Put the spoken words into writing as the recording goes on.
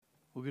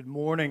Well, good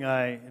morning.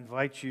 I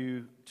invite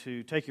you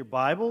to take your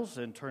Bibles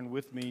and turn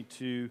with me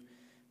to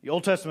the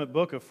Old Testament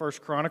book of 1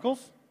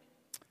 Chronicles.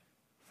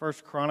 1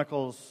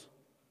 Chronicles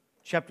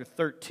chapter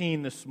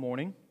 13 this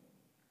morning.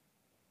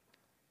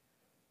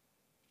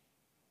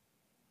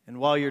 And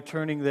while you're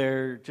turning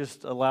there,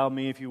 just allow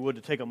me, if you would,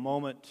 to take a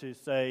moment to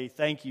say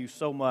thank you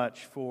so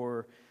much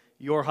for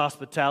your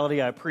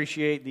hospitality. I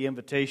appreciate the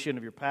invitation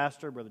of your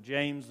pastor, Brother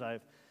James.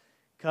 I've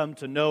come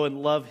to know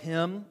and love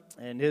him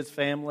and his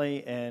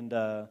family,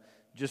 and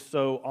just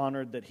so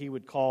honored that he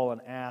would call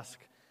and ask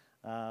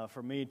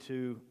for me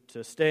to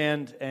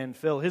stand and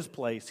fill his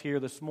place here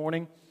this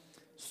morning.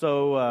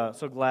 So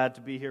glad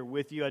to be here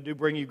with you. I do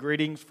bring you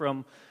greetings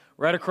from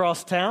right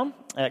across town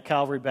at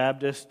Calvary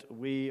Baptist.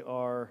 We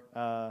are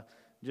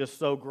just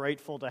so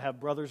grateful to have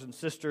brothers and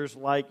sisters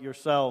like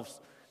yourselves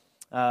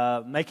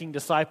making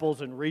disciples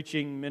and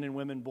reaching men and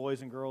women,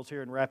 boys and girls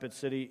here in Rapid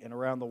City and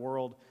around the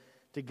world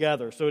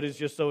together. So it is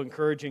just so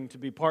encouraging to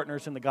be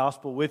partners in the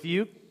gospel with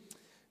you.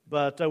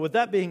 But with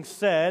that being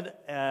said,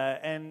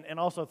 and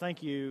also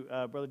thank you,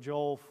 Brother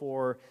Joel,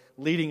 for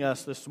leading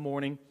us this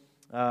morning.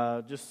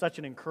 Just such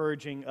an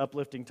encouraging,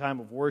 uplifting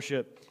time of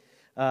worship.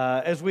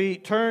 As we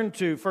turn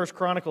to 1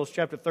 Chronicles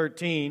chapter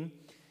 13,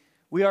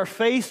 we are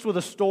faced with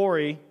a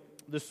story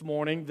this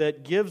morning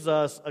that gives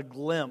us a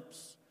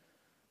glimpse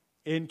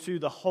into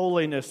the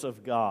holiness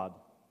of God.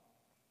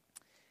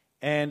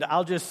 And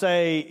I'll just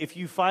say, if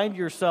you find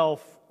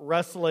yourself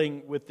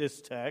wrestling with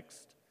this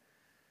text,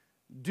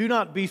 do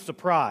not be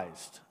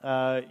surprised.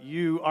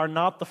 You are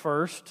not the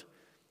first,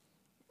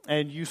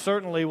 and you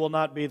certainly will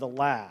not be the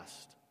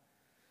last.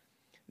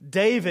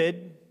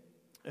 David,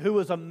 who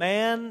was a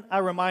man, I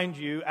remind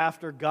you,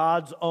 after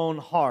God's own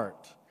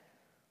heart,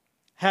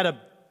 had a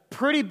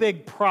pretty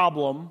big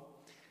problem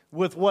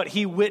with what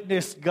he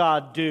witnessed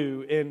God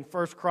do in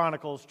 1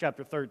 Chronicles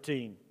chapter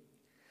 13.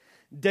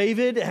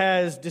 David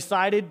has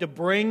decided to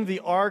bring the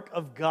Ark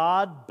of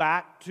God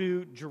back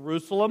to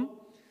Jerusalem.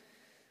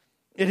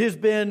 It has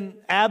been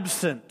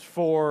absent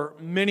for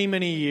many,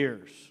 many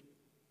years.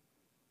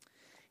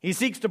 He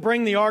seeks to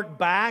bring the ark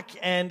back,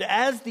 and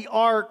as the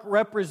ark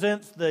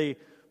represents the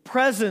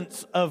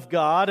presence of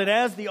God, and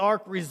as the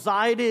ark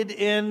resided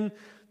in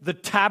the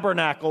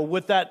tabernacle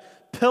with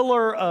that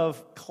pillar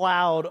of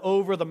cloud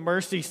over the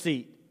mercy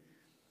seat,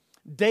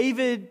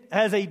 David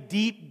has a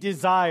deep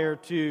desire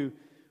to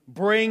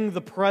bring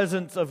the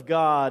presence of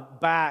God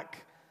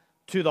back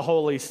to the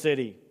holy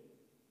city.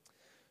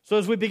 So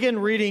as we begin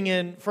reading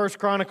in 1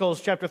 Chronicles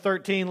chapter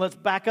 13, let's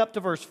back up to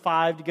verse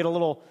 5 to get a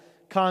little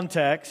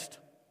context.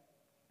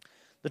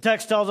 The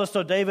text tells us,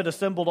 "So David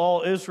assembled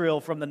all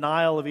Israel from the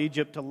Nile of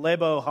Egypt to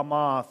Lebo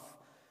Hamath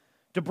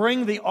to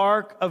bring the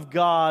ark of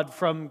God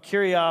from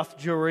Kiriath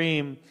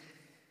Jearim.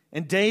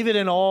 And David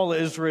and all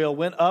Israel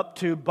went up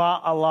to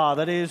Baalah,"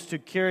 that is, to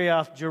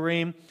Kiriath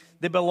Jearim,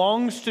 that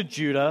belongs to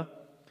Judah,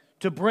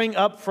 to bring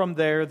up from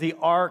there the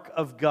ark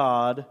of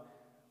God,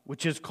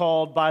 which is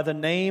called by the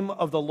name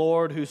of the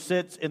Lord who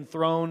sits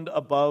enthroned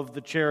above the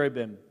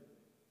cherubim.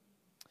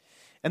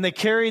 And they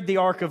carried the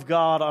ark of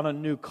God on a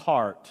new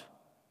cart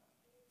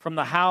from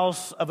the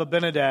house of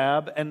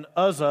Abinadab, and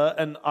Uzzah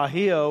and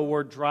Ahio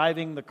were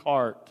driving the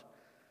cart.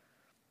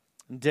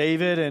 And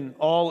David and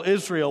all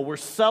Israel were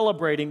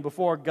celebrating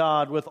before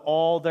God with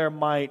all their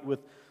might,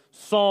 with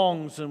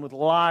songs and with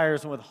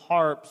lyres and with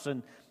harps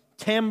and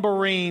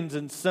tambourines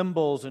and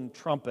cymbals and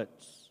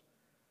trumpets.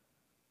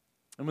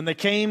 And when they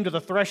came to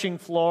the threshing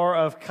floor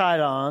of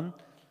Chidon,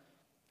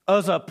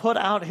 Uzzah put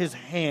out his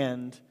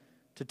hand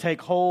to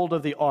take hold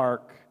of the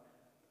ark,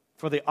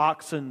 for the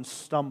oxen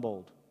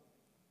stumbled.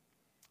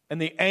 And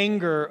the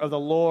anger of the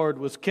Lord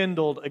was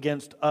kindled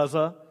against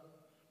Uzzah,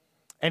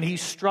 and he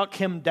struck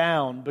him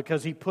down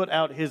because he put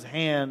out his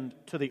hand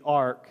to the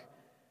ark,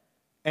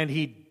 and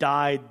he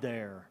died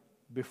there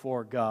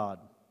before God.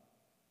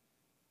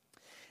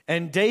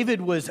 And David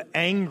was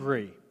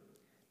angry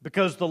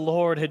because the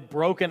Lord had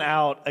broken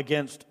out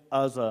against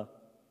Uzzah.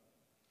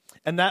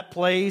 And that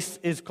place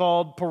is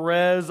called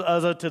Perez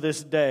Uzzah to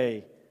this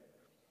day.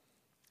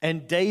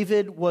 And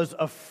David was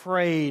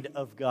afraid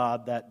of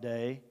God that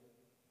day.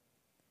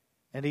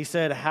 And he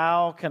said,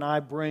 "How can I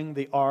bring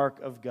the ark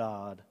of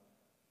God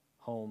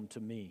home to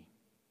me?"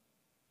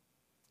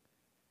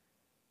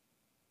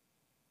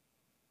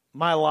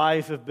 My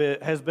life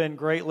has been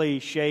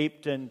greatly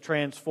shaped and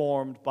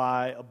transformed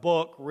by a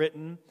book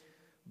written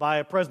by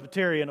a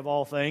Presbyterian of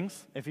all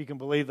things, if you can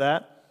believe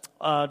that.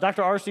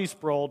 Dr. R.C.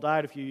 Sproul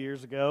died a few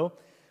years ago,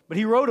 but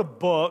he wrote a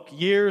book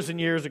years and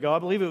years ago, I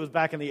believe it was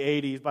back in the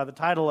 80s, by the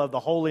title of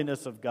The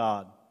Holiness of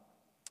God.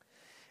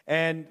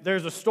 And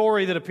there's a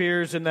story that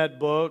appears in that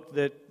book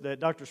that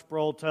Dr.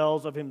 Sproul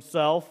tells of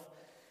himself.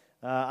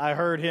 I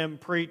heard him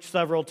preach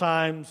several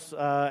times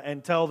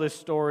and tell this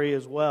story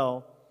as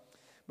well.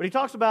 But he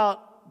talks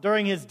about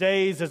during his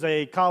days as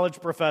a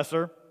college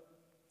professor,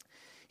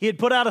 he had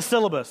put out a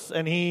syllabus,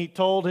 and he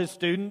told his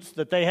students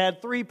that they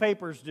had 3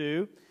 papers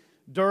due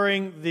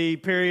during the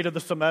period of the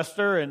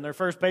semester, and their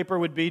first paper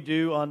would be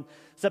due on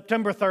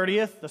September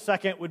 30th. The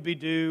second would be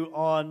due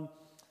on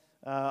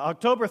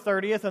October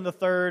 30th, and the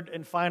third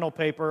and final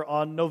paper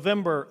on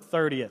November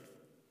 30th.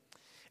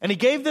 And he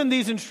gave them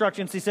these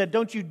instructions. He said,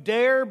 don't you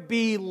dare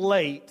be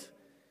late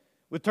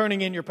with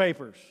turning in your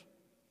papers.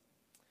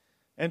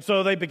 And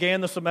so they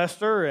began the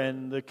semester,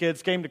 and the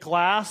kids came to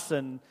class,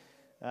 and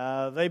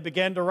they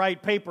began to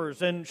write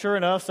papers. And sure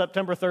enough,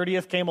 September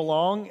 30th came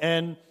along,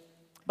 and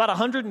about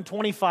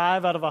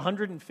 125 out of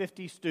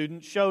 150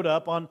 students showed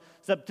up on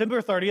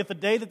September 30th, the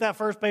day that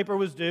first paper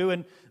was due,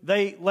 and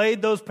they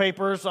laid those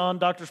papers on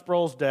Dr.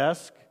 Sproul's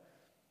desk.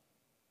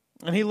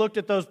 And he looked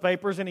at those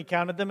papers, and he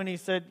counted them, and he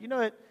said,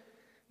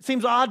 it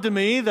seems odd to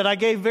me that I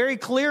gave very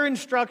clear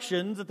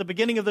instructions at the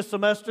beginning of the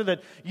semester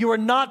that you are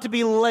not to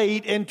be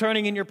late in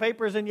turning in your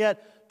papers, and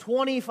yet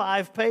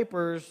 25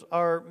 papers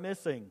are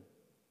missing.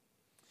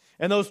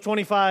 And those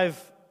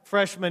 25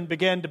 freshmen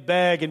began to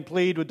beg and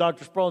plead with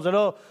Dr. Sproul and said,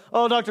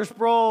 oh, Dr.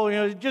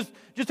 Sproul,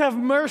 just have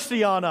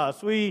mercy on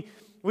us. We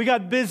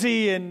got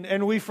busy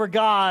and we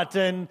forgot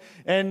and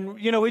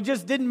we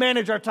just didn't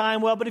manage our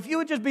time well. But if you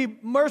would just be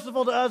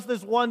merciful to us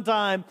this one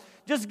time,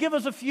 just give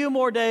us a few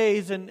more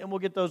days and we'll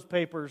get those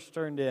papers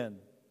turned in.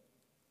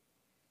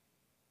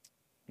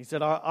 He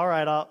said, all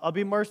right, I'll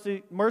be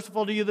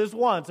merciful to you this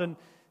once and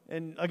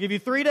I'll give you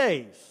 3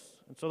 days.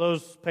 And so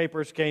those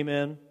papers came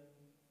in.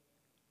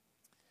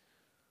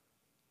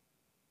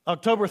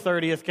 October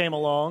 30th came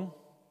along,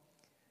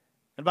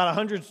 and about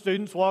 100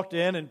 students walked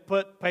in and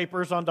put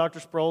papers on Dr.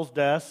 Sproul's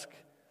desk,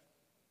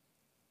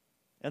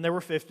 and there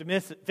were 50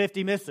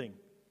 missing.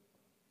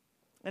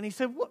 And he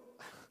said, "What?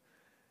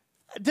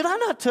 Did I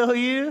not tell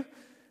you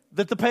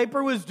that the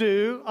paper was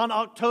due on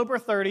October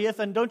 30th,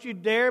 and don't you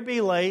dare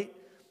be late?"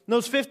 And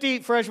those 50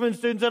 freshman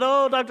students said,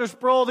 "Oh, Dr.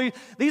 Sproul,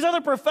 these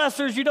other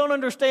professors, you don't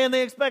understand.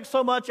 They expect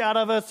so much out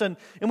of us, and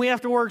we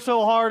have to work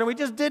so hard, and we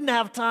just didn't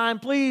have time.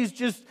 Please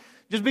just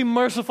be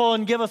merciful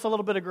and give us a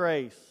little bit of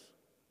grace."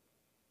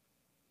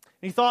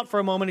 And he thought for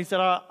a moment. He said,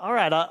 all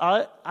right,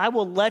 I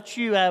will let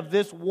you have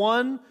this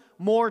one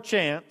more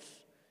chance.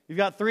 You've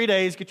got 3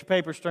 days, get your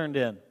papers turned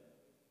in.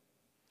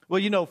 Well,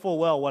 you know full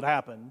well what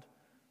happened.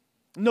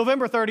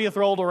 November 30th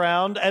rolled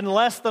around, and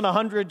less than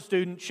 100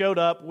 students showed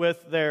up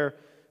with their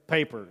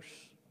papers.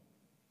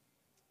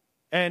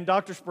 And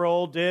Dr.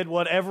 Sproul did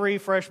what every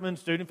freshman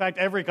student, in fact,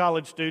 every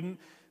college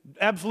student,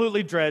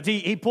 absolutely dreads.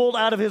 He pulled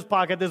out of his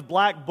pocket this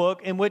black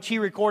book in which he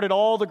recorded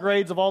all the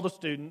grades of all the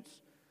students.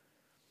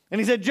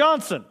 And he said,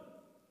 "Johnson,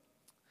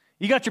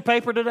 you got your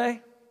paper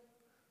today?"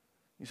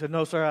 He said,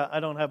 "No, sir, I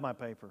don't have my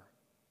paper."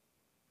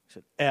 He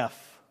said,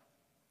 "F."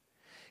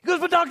 He goes,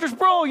 "But Dr.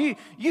 Sproul,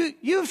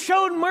 you've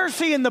shown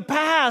mercy in the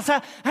past.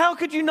 How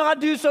could you not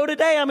do so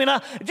today? I mean,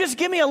 just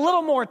give me a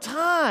little more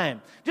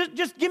time.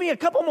 Just give me a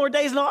couple more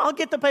days and I'll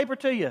get the paper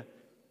to you."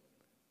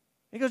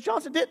 He goes,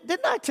 "Johnson,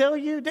 didn't I tell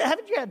you?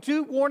 Haven't you had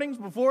 2 warnings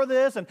before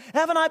this? And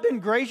haven't I been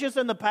gracious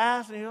in the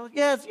past?" And he goes,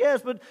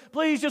 yes, but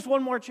please, just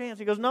one more chance."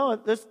 He goes, "No,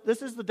 this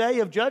is the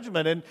day of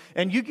judgment,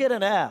 and you get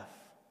an F."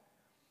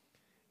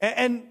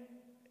 And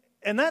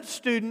that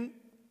student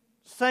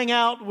sang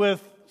out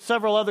with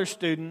several other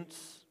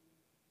students,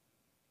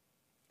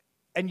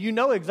 and you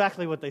know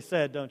exactly what they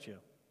said, don't you?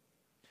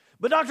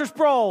 "But Dr.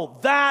 Sproul,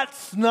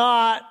 that's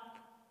not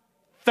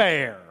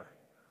fair.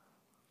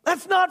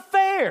 That's not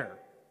fair.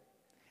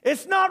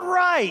 It's not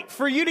right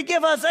for you to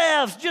give us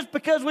Fs just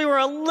because we were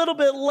a little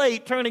bit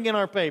late turning in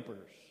our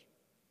papers."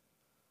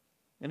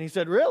 And he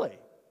said, "Really?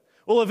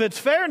 Well, if it's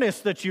fairness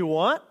that you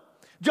want,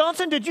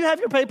 Johnson, did you have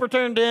your paper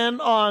turned in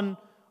on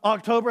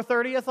October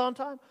 30th on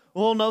time?"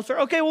 "Well, no, sir."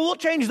 "Okay, well, we'll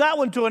change that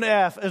one to an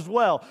F as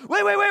well."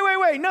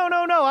 Wait.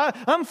 No.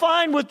 I'm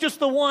fine with just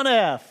the one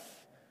F.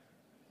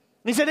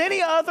 He said,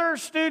 "Any other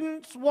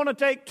students want to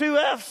take 2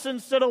 Fs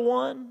instead of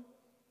 1?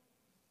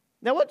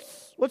 Now,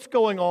 what's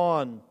going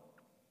on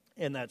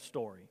in that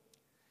story?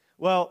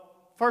 Well,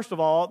 first of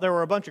all, there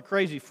were a bunch of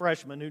crazy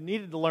freshmen who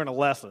needed to learn a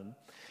lesson,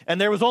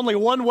 and there was only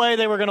one way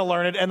they were going to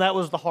learn it, and that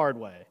was the hard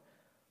way.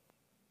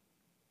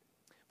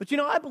 But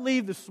I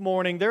believe this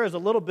morning there is a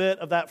little bit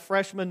of that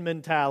freshman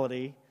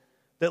mentality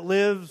that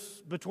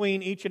lives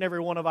between each and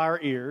every one of our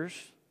ears,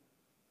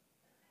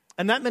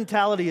 and that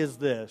mentality is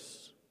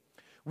this: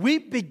 we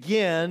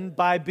begin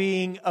by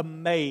being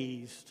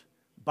amazed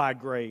by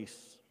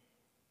grace.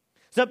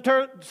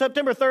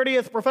 September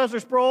 30th, Professor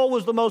Sproul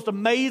was the most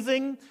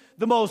amazing,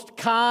 the most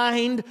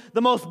kind,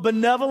 the most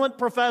benevolent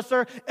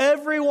professor.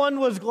 Everyone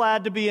was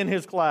glad to be in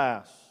his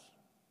class.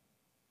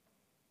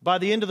 By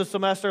the end of the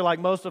semester, like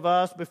most of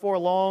us, before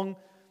long,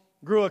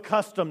 grew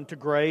accustomed to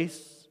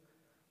grace.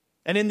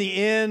 And in the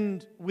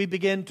end, we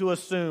begin to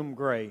assume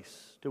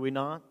grace, do we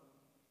not?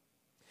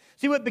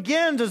 See, what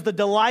begins as the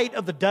delight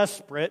of the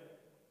desperate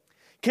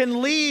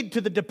can lead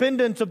to the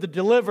dependence of the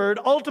delivered,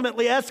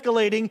 ultimately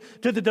escalating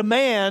to the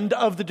demand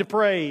of the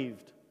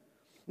depraved.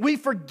 We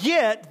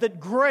forget that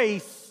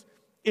grace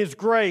is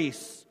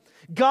grace.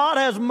 God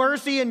has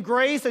mercy and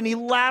grace, and He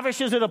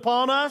lavishes it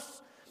upon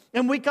us.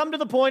 And we come to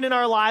the point in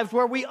our lives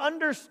where we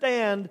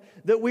understand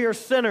that we are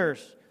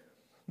sinners,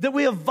 that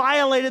we have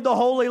violated the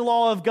holy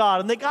law of God,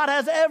 and that God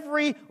has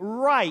every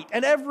right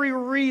and every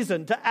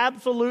reason to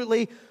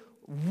absolutely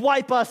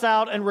wipe us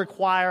out and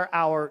require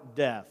our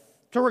death,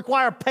 to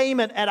require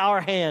payment at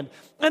our hand.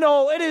 And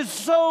oh, it is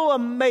so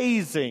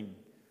amazing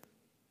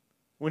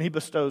when He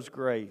bestows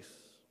grace.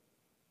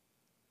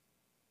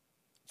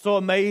 So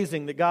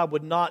amazing that God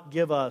would not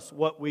give us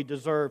what we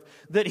deserve,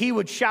 that He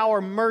would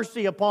shower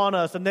mercy upon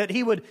us, and that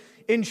He would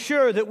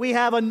ensure that we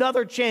have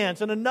another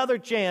chance and another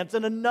chance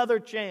and another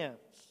chance.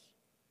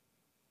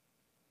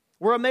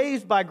 We're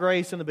amazed by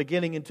grace in the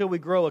beginning until we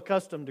grow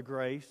accustomed to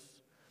grace.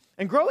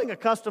 And growing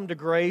accustomed to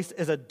grace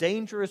is a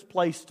dangerous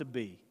place to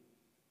be.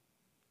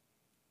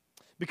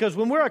 Because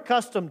when we're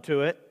accustomed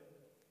to it,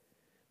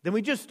 then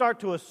we just start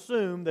to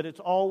assume that it's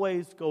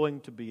always going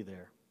to be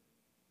there.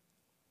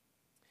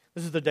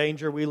 This is the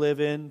danger we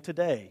live in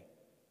today.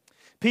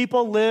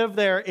 People live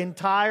their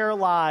entire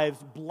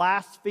lives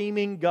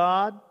blaspheming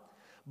God,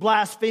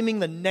 blaspheming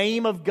the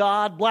name of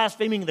God,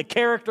 blaspheming the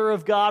character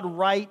of God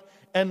right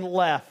and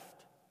left.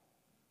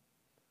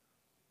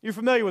 You're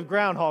familiar with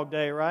Groundhog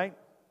Day, right?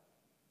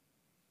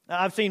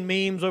 I've seen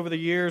memes over the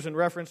years in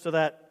reference to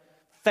that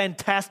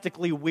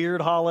fantastically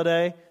weird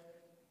holiday.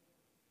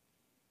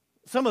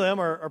 Some of them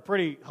are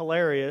pretty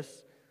hilarious.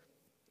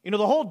 You know,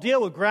 the whole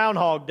deal with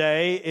Groundhog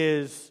Day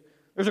is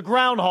there's a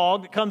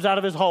groundhog that comes out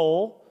of his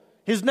hole.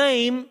 His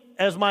name,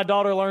 as my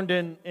daughter learned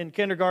in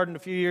kindergarten a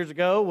few years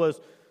ago, was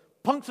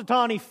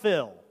Punxsutawney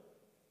Phil.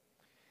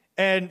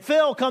 And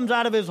Phil comes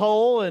out of his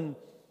hole, and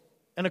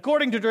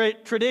according to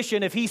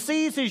tradition, if he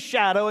sees his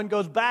shadow and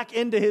goes back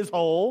into his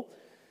hole,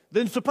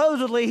 then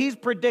supposedly he's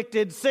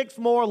predicted 6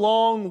 more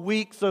long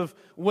weeks of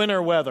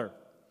winter weather.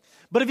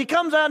 But if he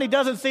comes out and he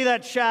doesn't see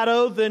that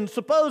shadow, then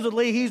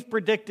supposedly he's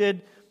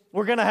predicted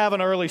we're going to have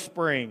an early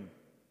spring.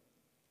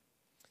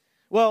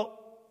 Well,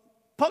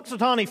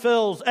 Punxsutawney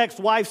Phil's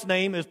ex-wife's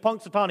name is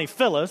Punxsutawney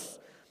Phyllis.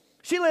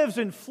 She lives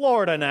in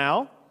Florida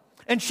now,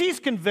 and she's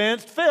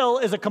convinced Phil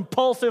is a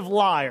compulsive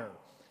liar.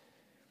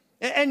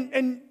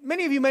 And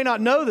many of you may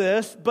not know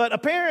this, but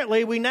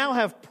apparently we now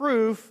have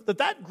proof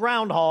that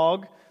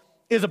groundhog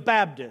is a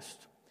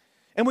Baptist.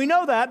 And we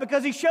know that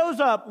because he shows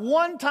up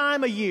one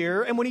time a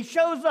year, and when he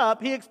shows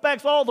up, he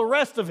expects all the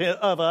rest of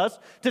us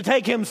to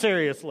take him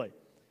seriously.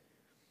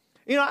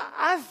 You know,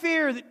 I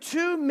fear that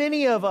too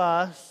many of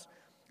us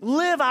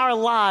live our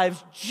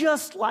lives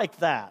just like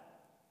that.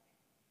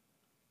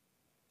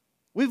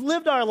 We've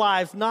lived our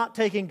lives not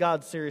taking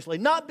God seriously,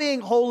 not being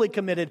wholly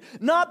committed,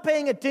 not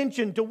paying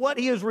attention to what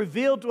He has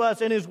revealed to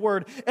us in His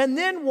Word. And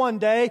then one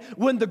day,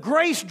 when the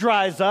grace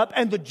dries up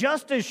and the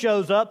justice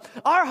shows up,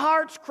 our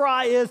heart's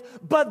cry is,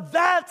 but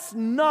that's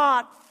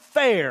not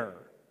fair.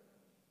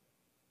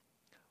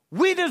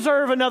 We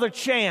deserve another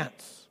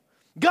chance.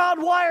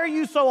 God, why are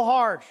you so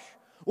harsh?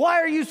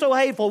 Why are you so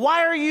hateful?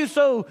 Why are you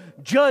so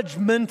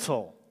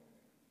judgmental?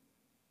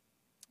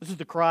 This is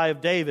the cry of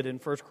David in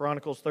 1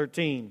 Chronicles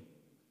 13.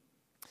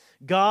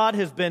 God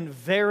has been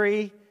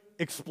very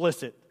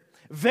explicit,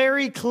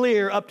 very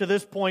clear up to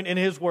this point in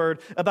His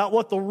Word about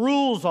what the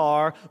rules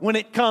are when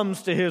it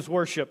comes to His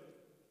worship.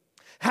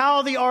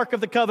 How the Ark of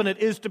the Covenant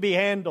is to be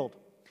handled.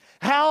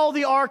 How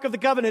the Ark of the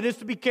Covenant is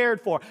to be cared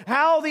for.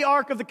 How the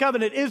Ark of the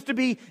Covenant is to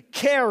be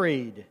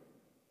carried.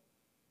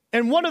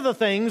 And one of the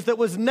things that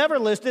was never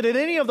listed in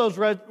any of those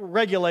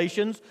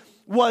regulations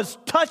was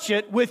touch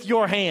it with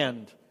your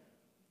hand.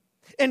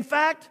 In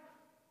fact,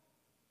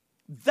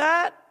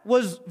 that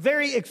was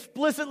very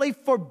explicitly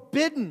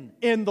forbidden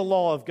in the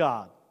law of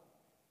God.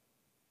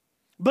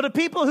 But a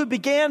people who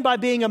began by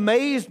being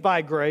amazed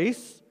by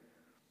grace,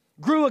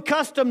 grew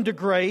accustomed to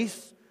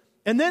grace,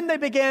 and then they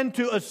began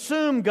to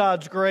assume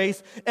God's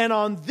grace, and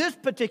on this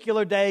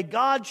particular day,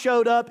 God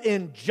showed up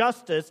in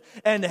justice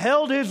and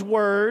held His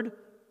word,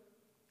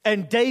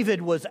 and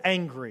David was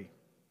angry.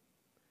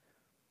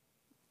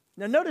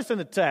 Now notice in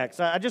the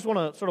text, I just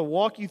want to sort of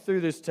walk you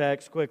through this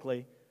text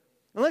quickly.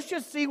 And let's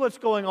just see what's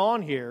going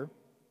on here.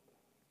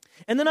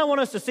 And then I want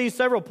us to see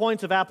several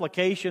points of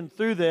application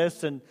through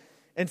this and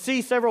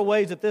see several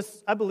ways that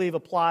this, I believe,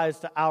 applies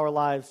to our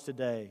lives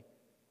today.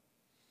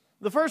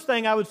 The first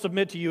thing I would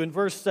submit to you in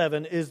verse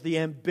 7 is the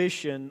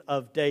ambition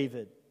of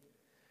David.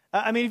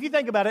 I mean, if you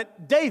think about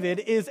it, David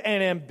is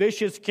an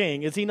ambitious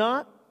king, is he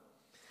not?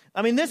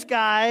 I mean, this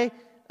guy,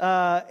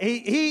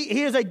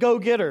 he is a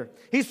go-getter.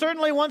 He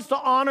certainly wants to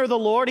honor the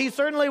Lord. He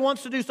certainly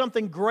wants to do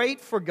something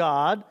great for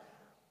God.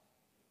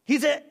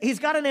 He's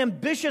got an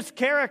ambitious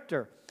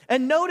character.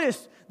 And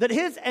notice that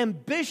his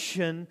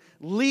ambition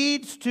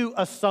leads to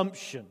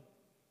assumption.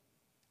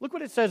 Look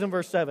what it says in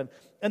verse 7.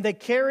 And they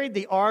carried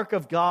the ark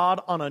of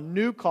God on a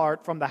new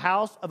cart from the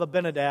house of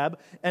Abinadab,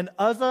 and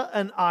Uzzah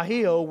and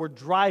Ahio were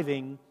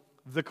driving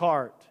the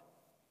cart.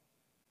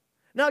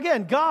 Now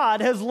again,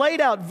 God has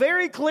laid out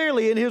very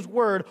clearly in His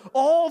Word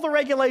all the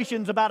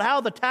regulations about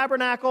how the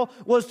tabernacle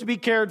was to be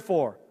cared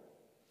for.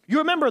 You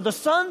remember, the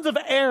sons of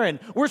Aaron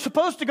were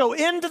supposed to go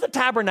into the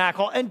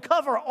tabernacle and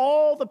cover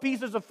all the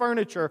pieces of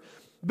furniture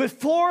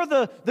before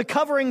the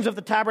coverings of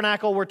the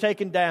tabernacle were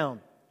taken down.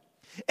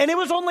 And it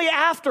was only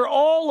after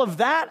all of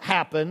that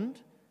happened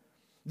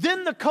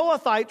Then the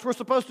Kohathites were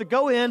supposed to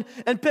go in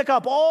and pick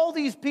up all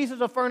these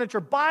pieces of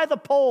furniture by the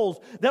poles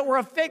that were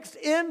affixed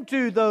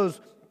into those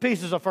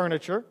pieces of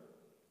furniture.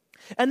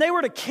 And they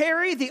were to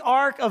carry the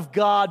ark of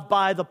God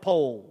by the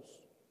poles.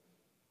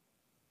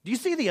 Do you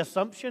see the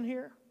assumption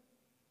here?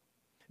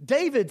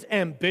 David's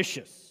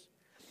ambitious.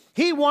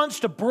 He wants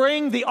to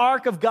bring the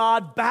ark of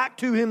God back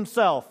to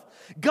himself.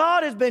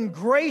 God has been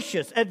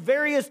gracious at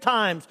various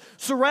times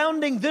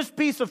surrounding this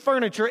piece of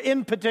furniture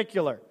in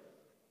particular.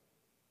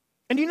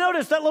 And you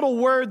notice that little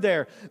word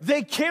there.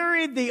 They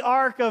carried the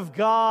ark of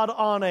God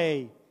on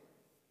a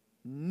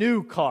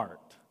new cart.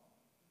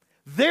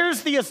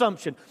 There's the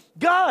assumption.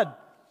 God,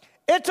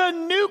 it's a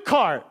new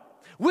cart.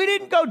 We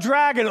didn't go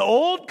drag an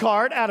old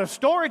cart out of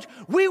storage.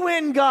 We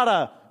went and got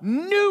a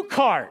new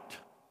cart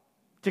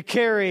to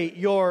carry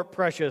your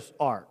precious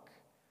ark.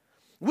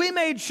 We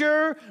made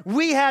sure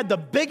we had the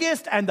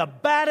biggest and the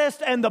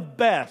baddest and the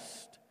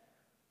best.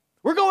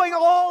 We're going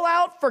all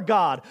out for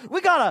God.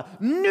 We got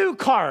a new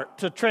cart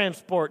to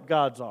transport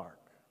God's ark.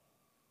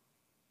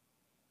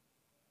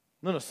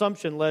 Then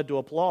assumption led to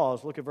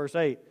applause. Look at verse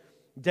 8.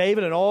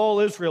 David and all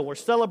Israel were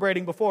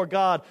celebrating before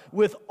God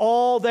with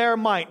all their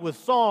might, with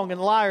song and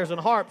lyres and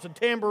harps and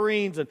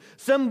tambourines and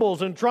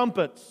cymbals and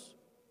trumpets.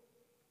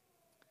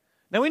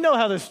 Now we know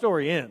how this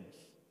story ends.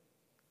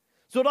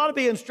 So it ought to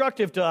be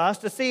instructive to us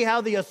to see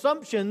how the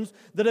assumptions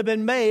that have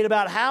been made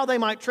about how they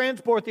might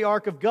transport the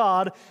ark of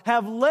God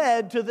have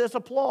led to this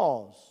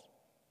applause.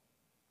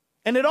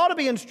 And it ought to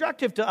be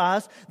instructive to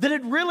us that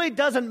it really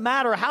doesn't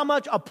matter how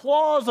much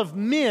applause of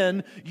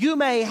men you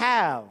may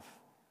have.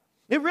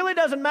 It really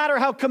doesn't matter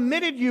how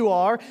committed you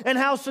are and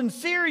how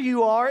sincere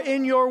you are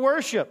in your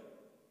worship.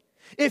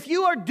 If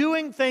you are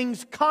doing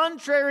things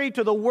contrary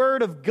to the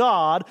Word of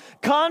God,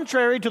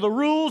 contrary to the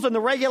rules and the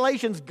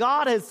regulations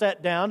God has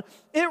set down,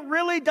 it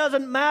really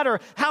doesn't matter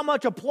how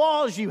much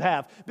applause you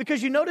have.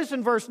 Because you notice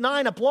in verse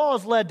 9,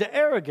 applause led to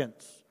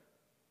arrogance.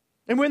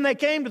 And when they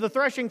came to the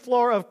threshing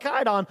floor of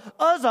Kidon,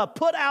 Uzzah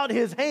put out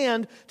his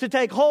hand to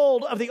take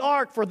hold of the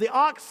ark, for the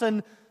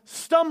oxen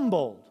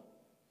stumbled.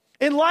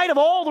 In light of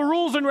all the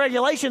rules and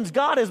regulations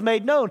God has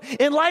made known,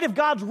 in light of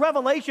God's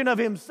revelation of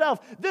himself,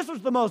 this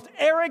was the most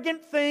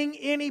arrogant thing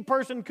any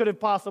person could have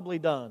possibly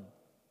done.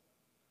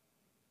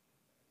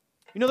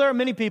 You know, there are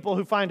many people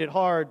who find it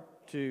hard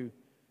to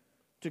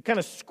kind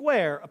of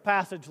square a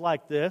passage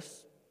like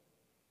this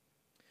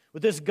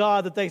with this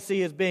God that they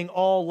see as being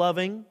all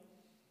loving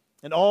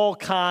and all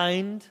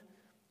kind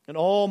and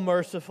all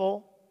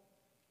merciful.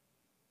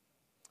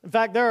 In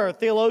fact, there are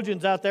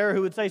theologians out there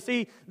who would say,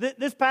 see,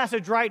 this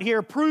passage right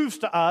here proves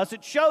to us,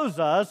 it shows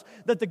us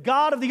that the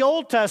God of the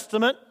Old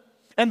Testament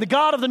and the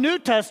God of the New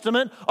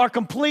Testament are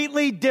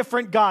completely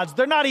different gods.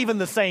 They're not even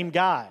the same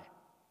guy.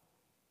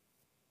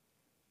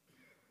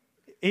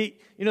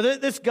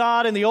 This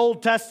God in the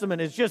Old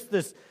Testament is just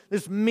this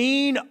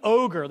mean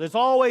ogre that's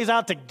always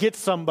out to get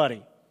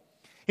somebody.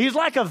 He's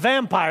like a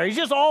vampire. He's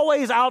just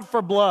always out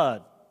for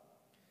blood.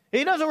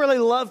 He doesn't really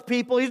love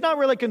people. He's not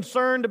really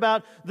concerned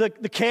about the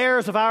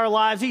cares of our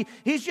lives.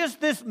 He's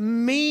just this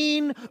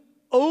mean,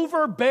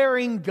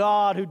 overbearing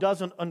God who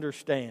doesn't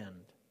understand.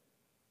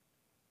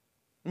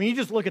 I mean, you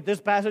just look at this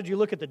passage. You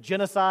look at the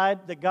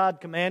genocide that God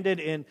commanded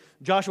in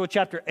Joshua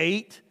chapter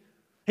 8.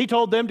 He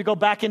told them to go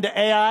back into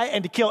Ai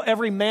and to kill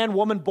every man,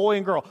 woman, boy,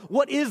 and girl.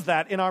 What is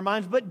that in our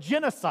minds but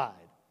genocide?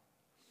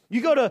 You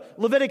go to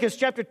Leviticus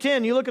chapter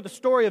 10, you look at the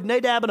story of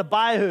Nadab and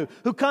Abihu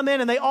who come in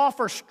and they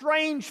offer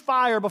strange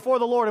fire before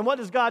the Lord. And what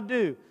does God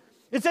do?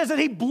 It says that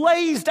he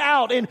blazed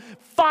out in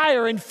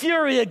fire and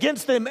fury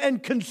against them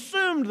and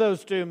consumed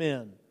those two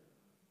men.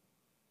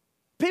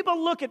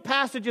 People look at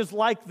passages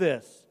like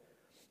this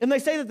and they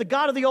say that the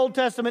God of the Old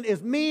Testament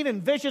is mean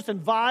and vicious and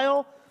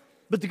vile,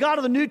 but the God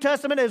of the New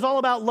Testament is all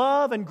about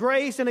love and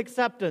grace and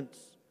acceptance.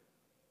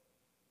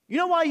 You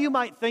know why you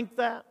might think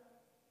that?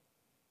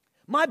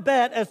 My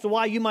bet as to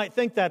why you might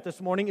think that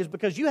this morning is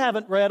because you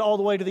haven't read all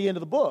the way to the end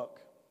of the book.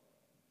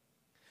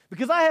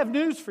 Because I have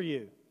news for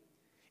you.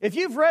 If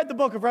you've read the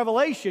book of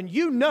Revelation,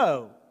 you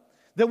know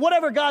that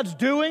whatever God's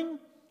doing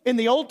in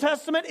the Old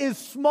Testament is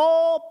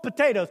small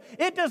potatoes.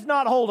 It does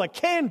not hold a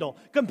candle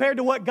compared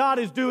to what God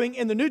is doing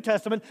in the New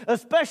Testament,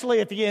 especially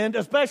at the end,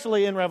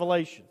 especially in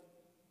Revelation.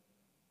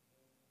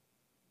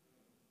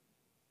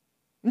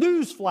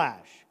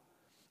 Newsflash.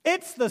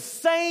 It's the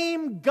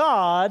same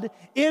God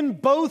in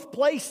both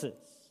places.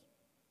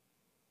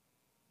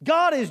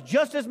 God is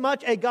just as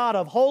much a God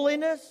of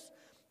holiness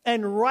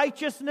and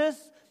righteousness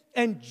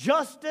and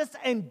justice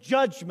and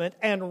judgment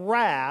and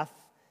wrath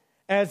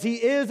as he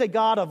is a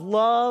God of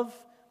love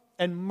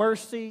and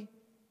mercy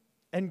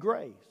and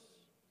grace.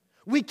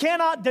 We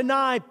cannot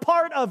deny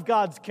part of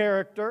God's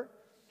character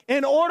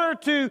in order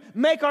to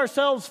make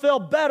ourselves feel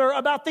better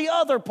about the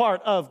other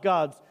part of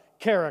God's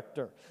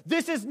character.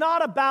 This is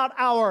not about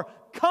our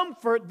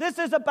comfort. This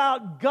is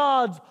about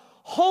God's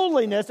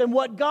holiness and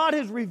what God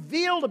has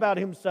revealed about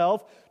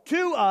himself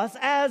to us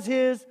as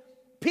his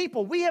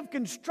people, we have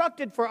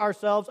constructed for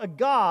ourselves a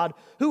God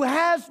who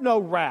has no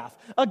wrath,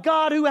 a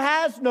God who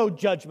has no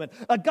judgment,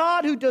 a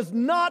God who does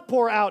not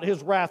pour out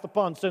his wrath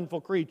upon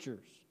sinful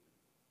creatures.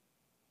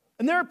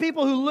 And there are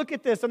people who look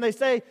at this and they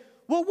say,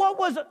 well, what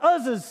was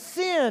Uzzah's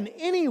sin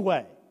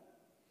anyway?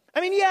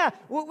 I mean, yeah,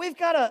 we've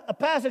got a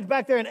passage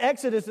back there in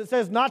Exodus that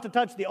says not to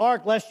touch the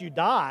ark lest you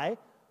die.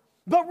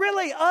 But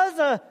really,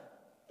 Uzzah,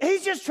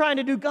 he's just trying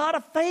to do God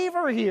a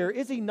favor here,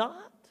 is he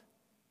not?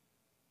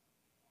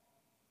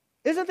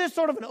 Isn't this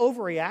sort of an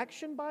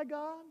overreaction by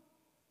God?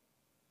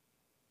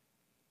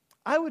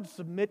 I would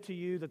submit to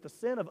you that the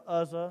sin of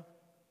Uzzah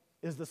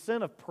is the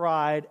sin of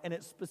pride, and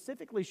it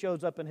specifically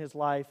shows up in his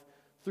life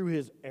through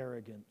his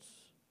arrogance.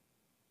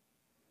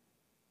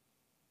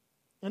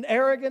 An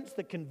arrogance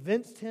that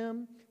convinced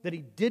him that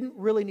he didn't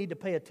really need to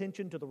pay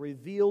attention to the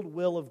revealed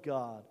will of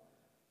God,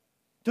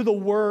 to the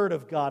Word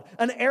of God.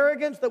 An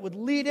arrogance that would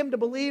lead him to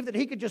believe that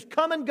he could just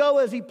come and go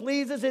as he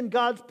pleases in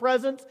God's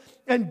presence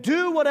and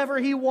do whatever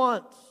he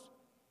wants,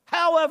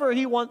 however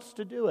he wants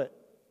to do it.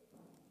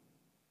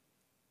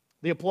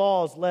 The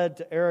applause led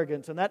to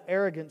arrogance, and that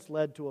arrogance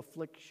led to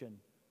affliction.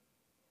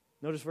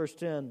 Notice verse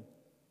 10.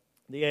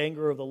 The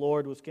anger of the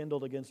Lord was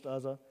kindled against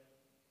Uzzah,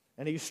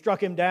 and he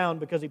struck him down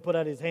because he put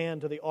out his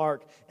hand to the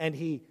ark, and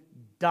he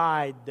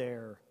died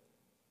there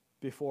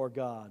before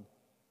God.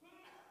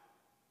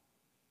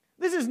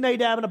 This is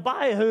Nadab and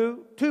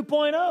Abihu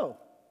 2.0.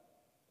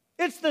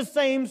 It's the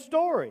same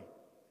story.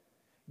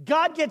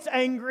 God gets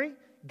angry,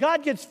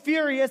 God gets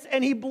furious,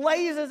 and he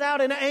blazes out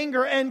in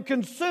anger and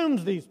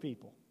consumes these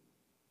people.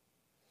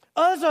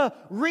 Uzzah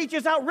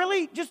reaches out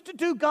really just to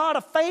do God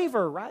a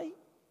favor, right?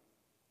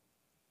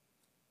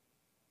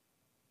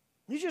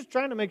 He's just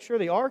trying to make sure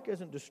the ark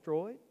isn't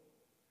destroyed.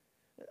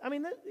 I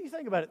mean, you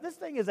think about it. This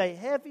thing is a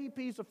heavy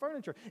piece of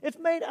furniture. It's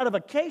made out of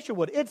acacia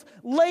wood. It's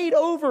laid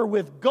over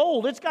with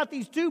gold. It's got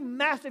these two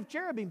massive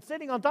cherubim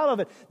sitting on top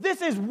of it.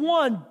 This is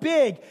one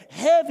big,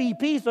 heavy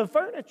piece of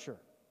furniture.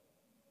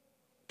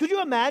 Could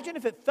you imagine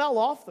if it fell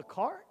off the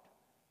cart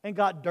and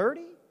got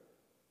dirty?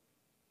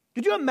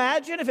 Could you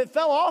imagine if it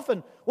fell off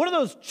and one of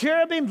those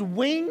cherubim's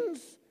wings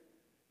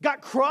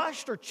got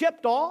crushed or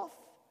chipped off?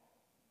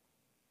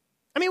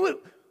 I mean,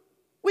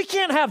 we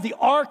can't have the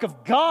ark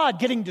of God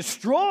getting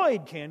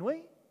destroyed, can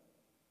we?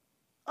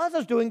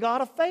 Uzzah's doing God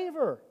a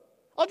favor.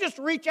 I'll just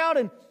reach out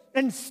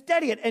and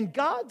steady it. And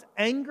God's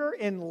anger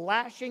in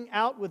lashing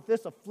out with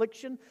this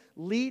affliction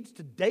leads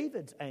to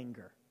David's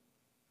anger.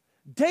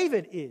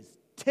 David is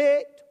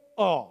ticked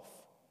off.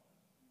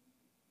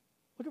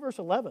 Look at verse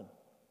 11.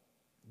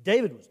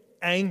 David was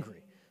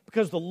angry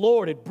because the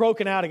Lord had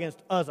broken out against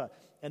Uzzah.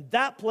 And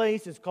that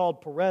place is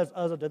called Perez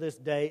Uzzah to this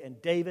day.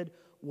 And David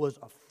was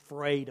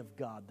afraid of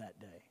God that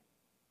day.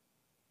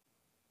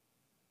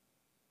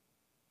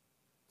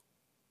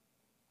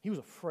 He was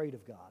afraid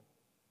of God.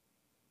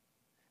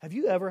 Have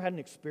you ever had an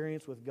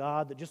experience with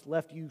God that just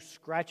left you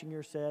scratching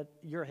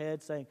your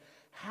head saying,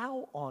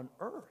 how on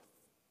earth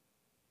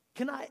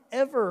can I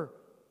ever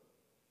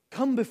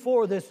come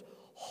before this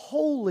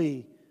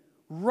holy,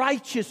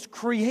 righteous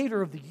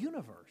creator of the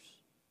universe?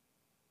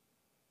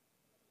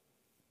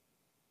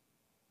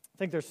 I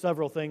think there's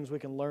several things we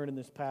can learn in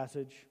this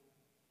passage.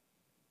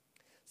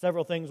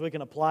 Several things we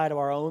can apply to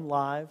our own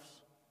lives.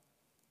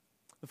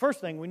 The first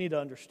thing we need to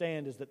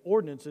understand is that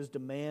ordinances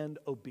demand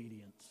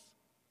obedience.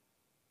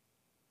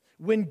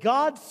 When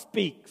God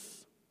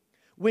speaks,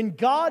 when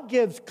God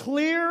gives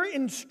clear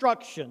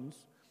instructions,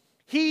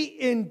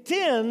 He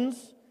intends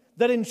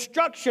that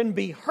instruction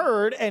be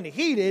heard and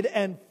heeded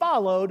and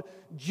followed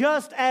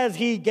just as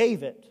He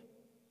gave it.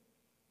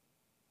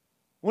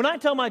 When I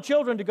tell my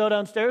children to go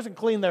downstairs and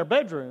clean their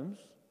bedrooms,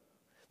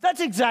 that's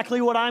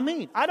exactly what I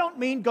mean. I don't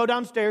mean go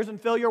downstairs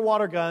and fill your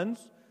water guns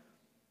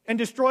and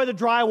destroy the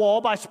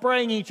drywall by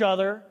spraying each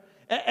other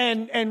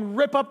and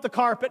rip up the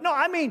carpet. No,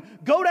 I mean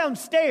go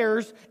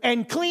downstairs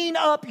and clean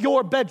up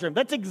your bedroom.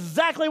 That's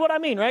exactly what I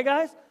mean, right,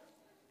 guys?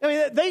 I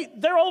mean,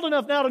 they're old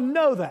enough now to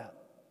know that.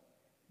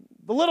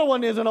 The little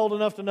one isn't old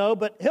enough to know,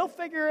 but he'll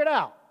figure it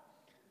out.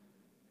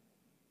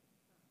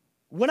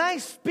 When I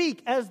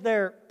speak as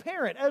their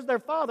parent, as their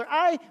father,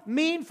 I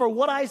mean for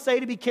what I say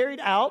to be carried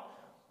out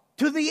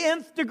to the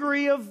nth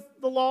degree of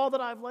the law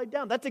that I've laid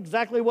down. That's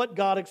exactly what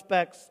God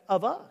expects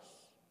of us.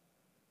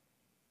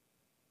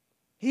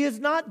 He has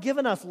not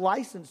given us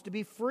license to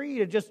be free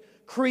to just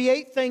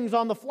create things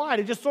on the fly,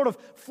 to just sort of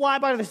fly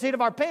by the seat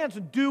of our pants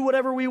and do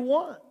whatever we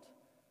want.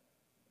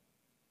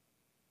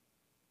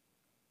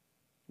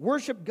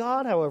 Worship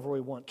God however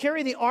we want.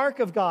 Carry the ark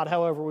of God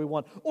however we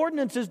want.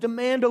 Ordinances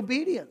demand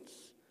obedience.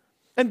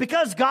 And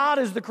because God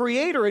is the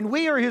creator and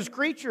we are His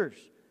creatures,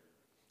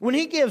 when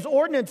He gives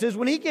ordinances,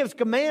 when He gives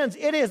commands,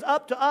 it is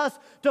up to us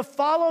to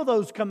follow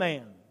those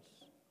commands.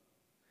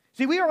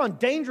 See, we are on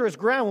dangerous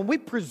ground when we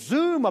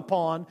presume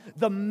upon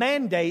the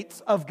mandates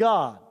of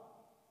God.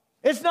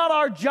 It's not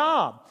our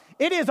job.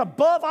 It is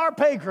above our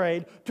pay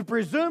grade to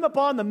presume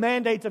upon the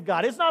mandates of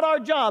God. It's not our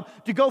job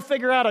to go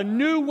figure out a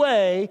new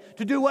way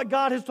to do what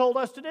God has told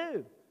us to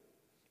do.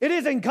 It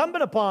is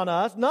incumbent upon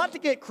us not to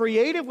get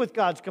creative with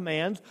God's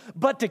commands,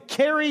 but to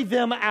carry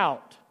them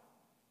out.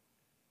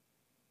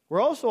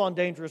 We're also on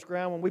dangerous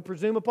ground when we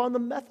presume upon the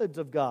methods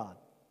of God.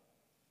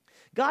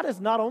 God has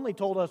not only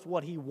told us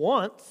what He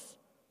wants,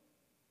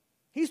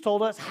 He's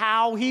told us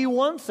how He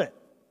wants it.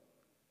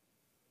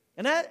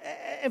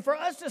 And for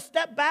us to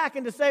step back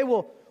and to say,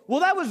 well,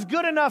 that was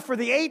good enough for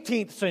the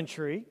 18th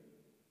century.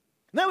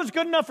 And that was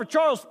good enough for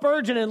Charles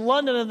Spurgeon in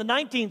London in the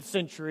 19th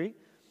century.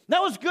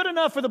 That was good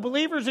enough for the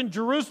believers in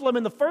Jerusalem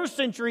in the 1st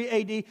century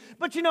AD.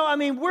 But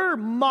we're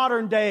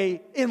modern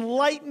day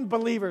enlightened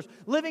believers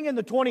living in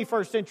the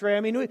 21st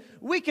century.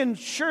 We can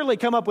surely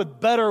come up with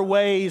better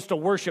ways to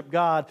worship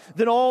God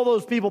than all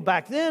those people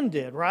back then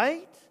did,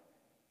 right?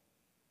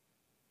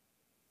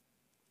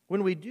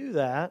 When we do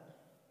that,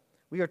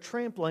 we are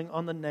trampling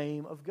on the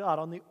name of God,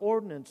 on the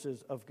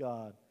ordinances of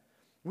God.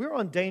 We're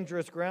on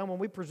dangerous ground when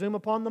we presume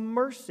upon the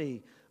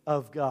mercy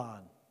of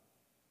God.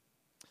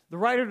 The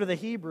writer to the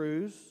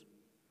Hebrews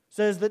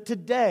says that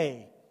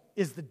today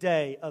is the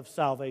day of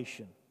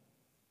salvation.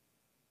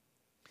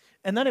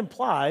 And that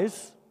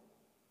implies,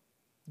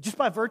 just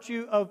by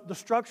virtue of the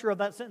structure of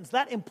that sentence,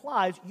 that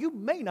implies you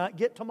may not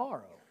get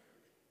tomorrow.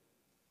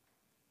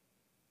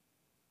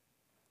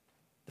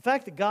 The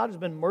fact that God has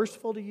been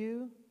merciful to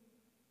you,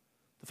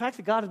 the fact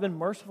that God has been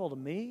merciful to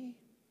me,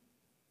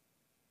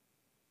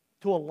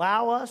 to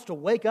allow us to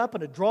wake up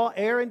and to draw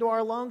air into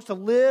our lungs, to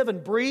live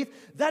and breathe,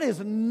 that is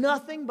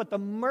nothing but the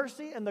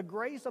mercy and the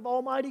grace of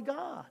Almighty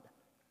God.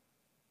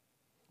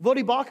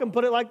 Voddie Baucham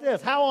put it like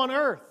this: how on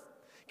earth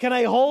can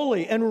a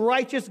holy and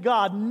righteous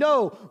God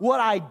know what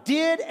I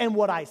did and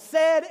what I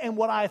said and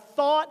what I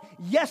thought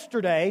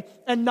yesterday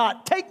and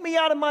not take me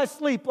out of my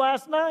sleep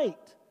last night?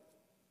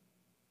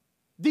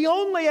 The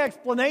only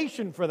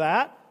explanation for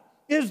that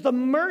is the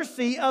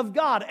mercy of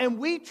God. And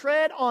we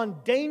tread on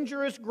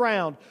dangerous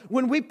ground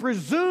when we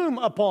presume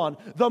upon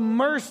the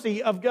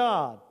mercy of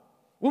God,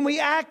 when we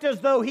act as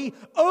though He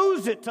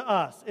owes it to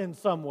us in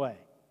some way.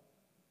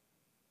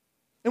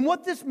 And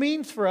what this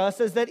means for us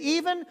is that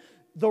even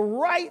the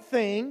right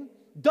thing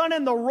done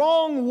in the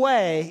wrong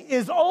way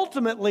is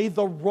ultimately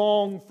the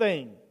wrong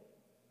thing.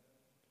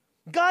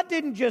 God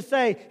didn't just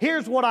say,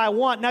 here's what I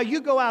want, now you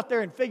go out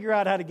there and figure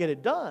out how to get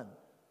it done.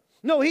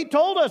 No, He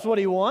told us what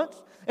He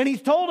wants, and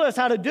He's told us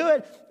how to do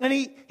it, and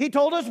He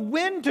told us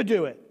when to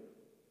do it.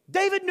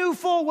 David knew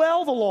full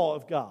well the law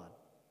of God.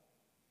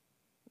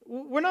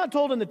 We're not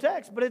told in the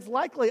text, but it's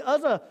likely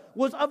Uzzah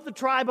was of the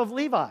tribe of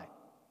Levi.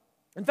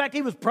 In fact,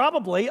 he was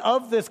probably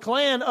of this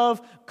clan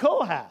of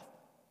Kohath,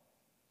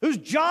 whose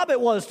job it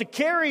was to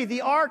carry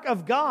the ark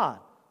of God.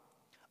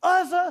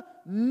 Uzzah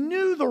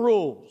knew the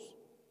rules.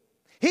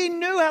 He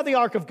knew how the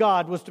ark of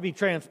God was to be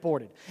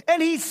transported.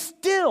 And he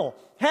still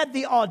had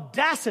the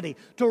audacity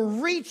to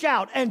reach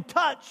out and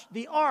touch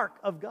the ark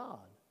of God.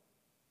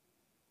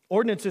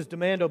 Ordinances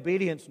demand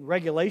obedience, and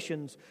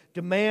regulations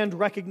demand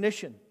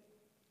recognition.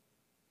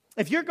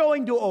 If you're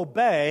going to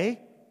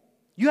obey,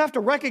 you have to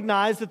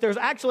recognize that there's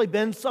actually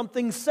been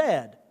something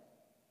said.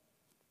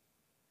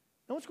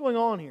 Now, what's going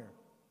on here?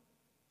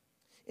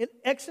 In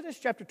Exodus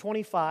chapter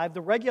 25,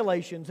 the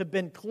regulations have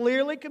been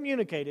clearly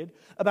communicated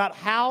about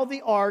how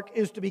the ark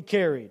is to be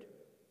carried.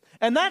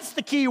 And that's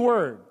the key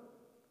word.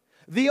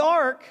 The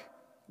ark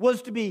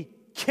was to be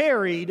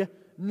carried,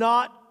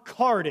 not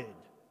carted.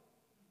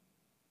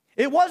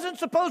 It wasn't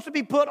supposed to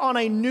be put on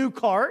a new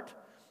cart.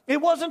 It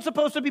wasn't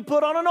supposed to be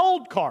put on an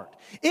old cart.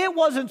 It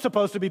wasn't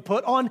supposed to be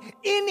put on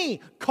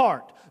any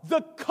cart.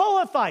 The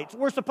Kohathites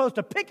were supposed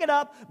to pick it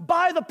up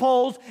by the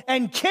poles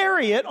and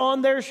carry it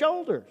on their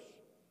shoulders.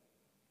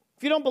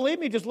 If you don't believe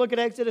me, just look at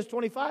Exodus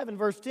 25 and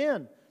verse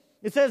 10.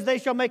 It says, they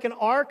shall make an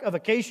ark of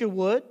acacia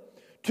wood.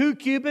 2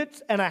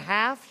 cubits and a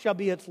half shall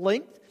be its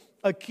length,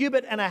 1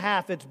 cubit and a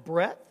half its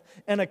breadth,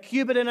 and 1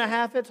 cubit and a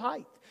half its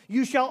height.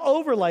 You shall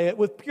overlay it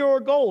with pure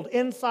gold,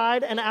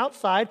 inside and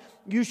outside.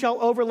 You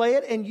shall overlay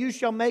it, and you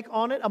shall make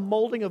on it a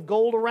molding of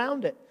gold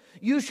around it.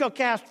 You shall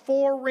cast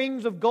 4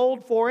 rings of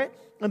gold for it,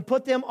 and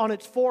put them on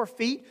its 4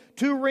 feet,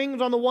 2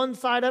 rings on the one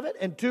side of it,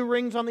 and 2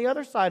 rings on the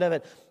other side of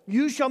it.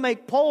 You shall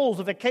make poles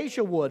of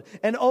acacia wood,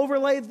 and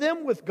overlay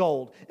them with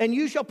gold. And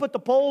you shall put the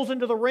poles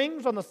into the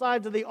rings on the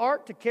sides of the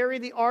ark to carry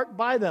the ark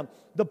by them.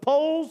 The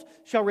poles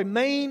shall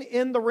remain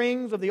in the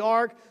rings of the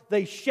ark.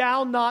 They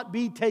shall not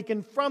be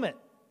taken from it.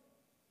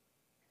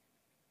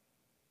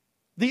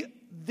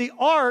 The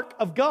ark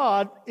of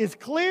God is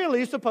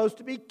clearly supposed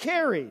to be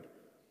carried.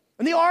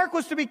 And the ark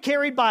was to be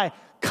carried by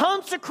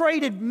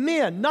consecrated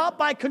men, not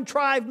by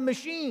contrived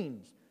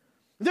machines.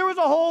 There was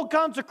a whole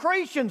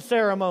consecration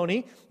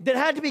ceremony that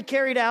had to be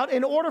carried out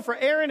in order for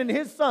Aaron and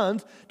his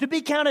sons to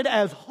be counted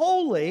as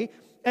holy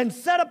and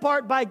set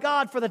apart by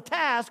God for the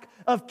task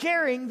of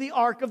carrying the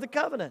Ark of the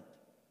Covenant.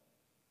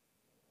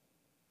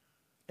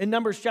 In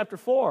Numbers chapter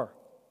 4,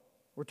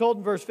 we're told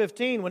in verse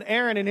 15, when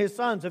Aaron and his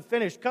sons have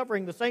finished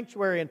covering the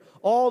sanctuary and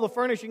all the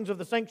furnishings of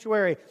the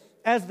sanctuary,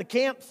 as the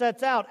camp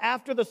sets out,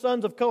 after the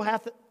sons of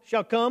Kohath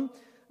shall come,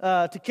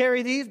 to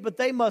carry these, but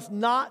they must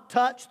not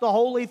touch the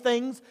holy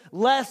things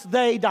lest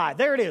they die.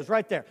 There it is,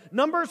 right there.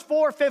 Numbers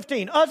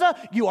 4:15.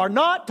 Uzzah, you are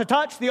not to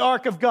touch the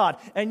ark of God.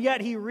 And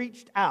yet he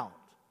reached out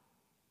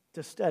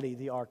to steady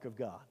the ark of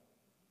God.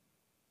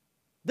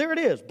 There it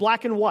is,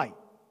 black and white.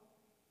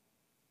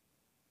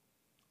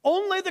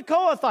 Only the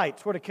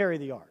Kohathites were to carry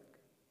the ark.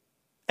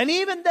 And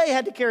even they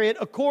had to carry it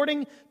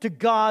according to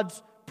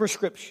God's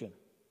prescription.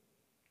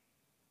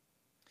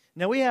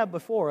 Now we have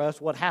before us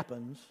what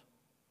happens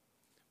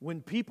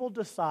when people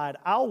decide,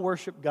 I'll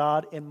worship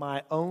God in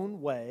my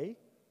own way,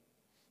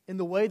 in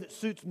the way that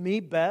suits me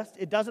best.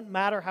 It doesn't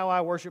matter how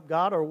I worship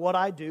God or what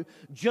I do,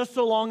 just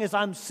so long as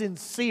I'm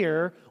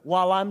sincere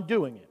while I'm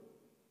doing it.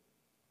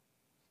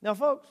 Now,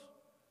 folks,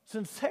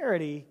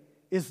 sincerity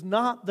is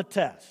not the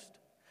test.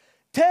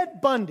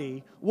 Ted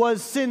Bundy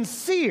was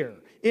sincere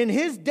in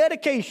his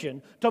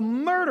dedication to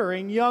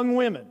murdering young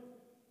women.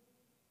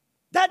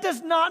 That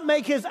does not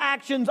make his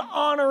actions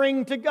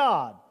honoring to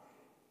God.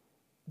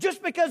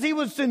 Just because he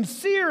was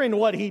sincere in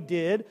what he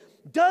did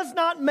does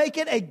not make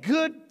it a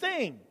good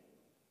thing.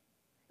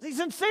 See,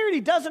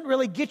 sincerity doesn't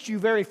really get you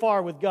very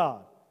far with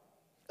God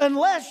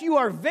unless you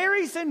are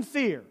very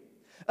sincere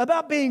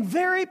about being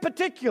very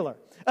particular,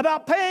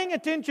 about paying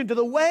attention to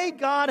the way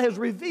God has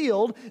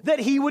revealed that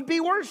he would be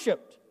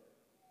worshiped.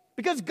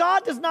 Because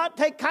God does not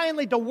take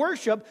kindly to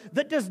worship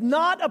that does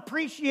not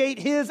appreciate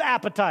his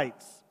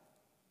appetites.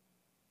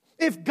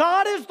 If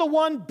God is the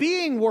one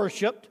being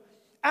worshiped,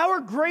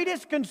 our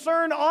greatest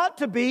concern ought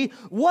to be,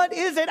 what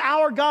is it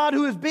our God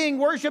who is being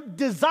worshiped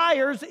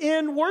desires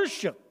in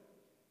worship?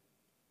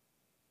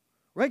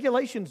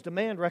 Regulations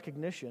demand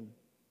recognition,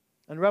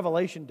 and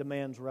revelation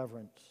demands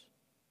reverence.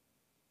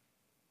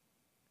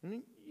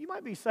 And you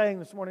might be saying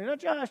this morning, no,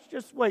 Josh,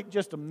 just wait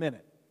just a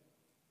minute.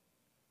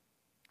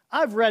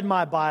 I've read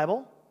my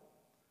Bible,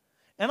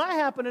 and I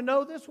happen to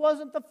know this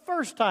wasn't the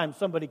first time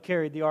somebody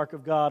carried the ark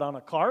of God on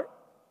a cart,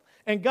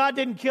 and God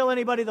didn't kill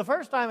anybody the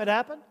first time it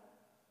happened.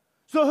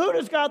 So who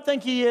does God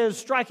think he is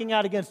striking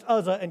out against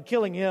Uzzah and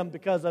killing him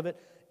because of it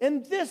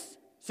in this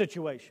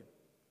situation?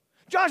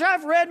 Josh,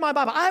 I've read my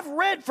Bible. I've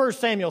read 1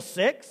 Samuel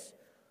 6.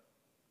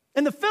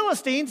 And the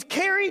Philistines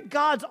carried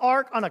God's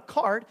ark on a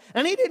cart,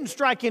 and he didn't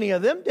strike any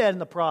of them dead in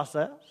the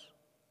process.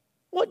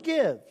 What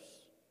gives?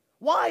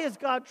 Why is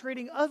God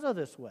treating Uzzah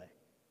this way?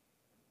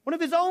 One of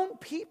his own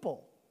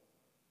people,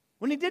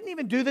 when he didn't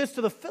even do this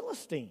to the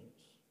Philistines.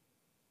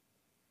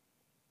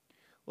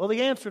 Well,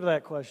 the answer to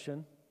that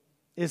question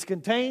is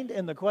contained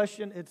in the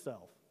question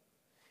itself.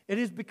 It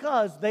is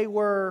because they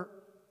were,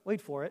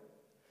 wait for it,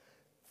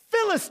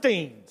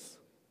 Philistines.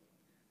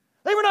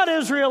 They were not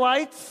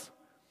Israelites.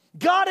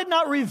 God had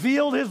not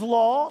revealed his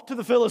law to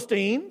the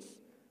Philistines.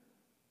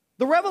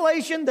 The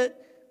revelation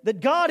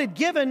that God had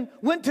given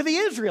went to the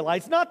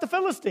Israelites, not the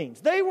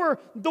Philistines. They were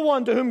the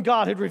one to whom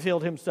God had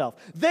revealed himself.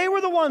 They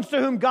were the ones to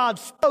whom God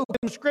spoke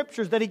in the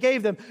scriptures that he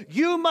gave them.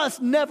 You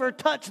must never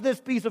touch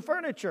this piece of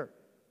furniture.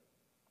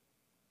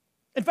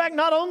 In fact,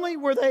 not only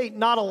were they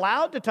not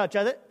allowed to touch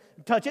it,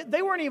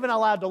 they weren't even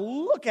allowed to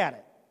look at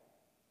it.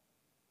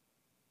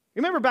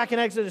 Remember back in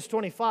Exodus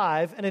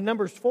 25 and in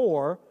Numbers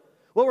 4,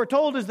 what we're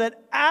told is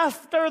that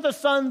after the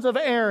sons of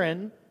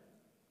Aaron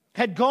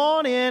had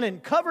gone in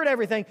and covered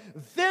everything,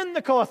 then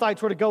the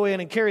Kohathites were to go in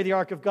and carry the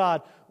ark of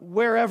God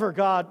wherever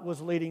God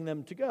was leading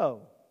them to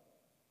go.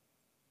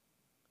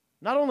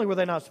 Not only were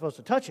they not supposed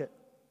to touch it,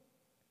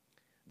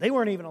 they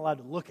weren't even allowed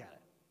to look at it.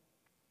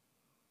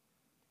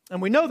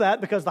 And we know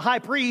that because the high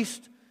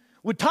priest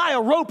would tie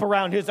a rope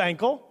around his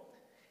ankle,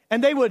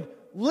 and they would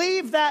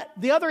leave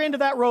the other end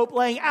of that rope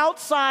laying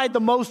outside the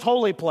most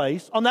holy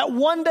place on that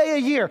one day a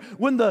year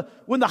when the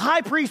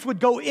high priest would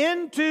go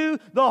into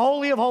the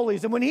Holy of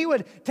Holies, and when he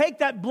would take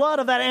that blood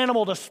of that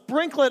animal to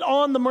sprinkle it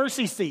on the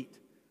mercy seat.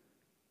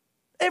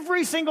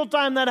 Every single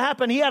time that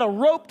happened, he had a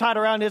rope tied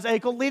around his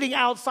ankle leading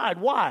outside.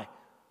 Why?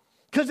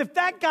 Because if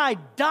that guy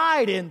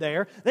died in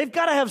there, they've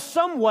got to have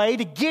some way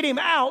to get him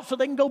out so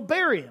they can go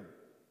bury him.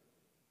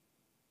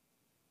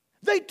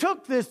 They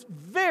took this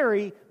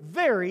very,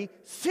 very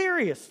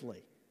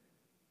seriously.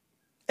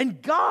 And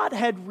God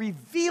had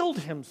revealed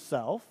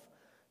himself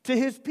to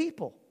his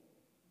people.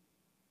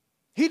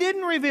 He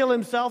didn't reveal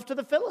himself to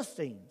the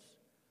Philistines.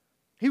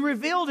 He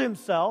revealed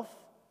himself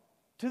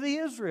to the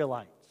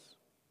Israelites.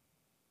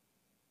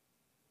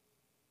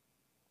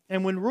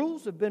 And when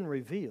rules have been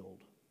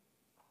revealed,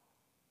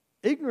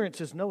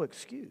 ignorance is no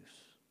excuse.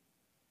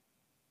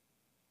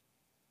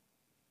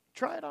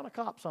 Try it on a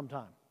cop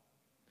sometime.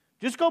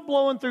 Just go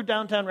blowing through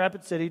downtown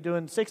Rapid City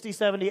doing 60,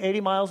 70,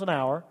 80 miles an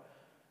hour.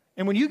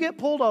 And when you get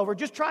pulled over,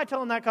 just try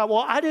telling that cop,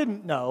 well, I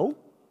didn't know.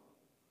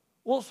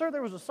 Well, sir,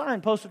 there was a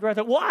sign posted right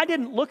there. Well, I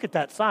didn't look at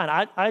that sign.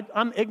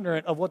 I'm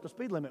ignorant of what the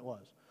speed limit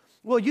was.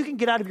 Well, you can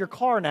get out of your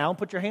car now and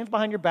put your hands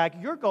behind your back.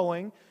 You're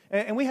going,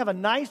 and we have a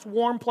nice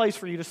warm place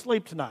for you to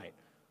sleep tonight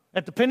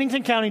at the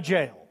Pennington County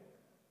Jail.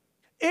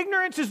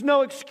 Ignorance is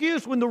no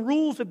excuse when the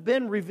rules have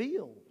been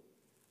revealed.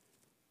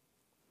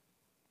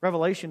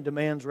 Revelation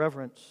demands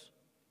reverence.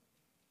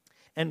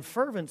 And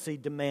fervency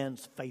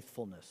demands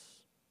faithfulness.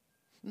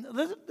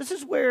 This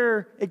is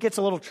where it gets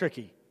a little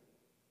tricky.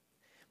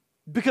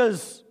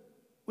 Because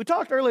we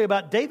talked earlier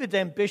about David's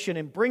ambition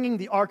in bringing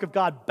the ark of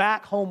God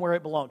back home where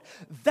it belonged.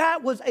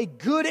 That was a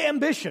good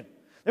ambition.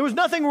 There was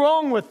nothing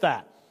wrong with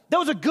that. That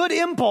was a good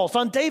impulse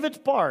on David's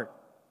part.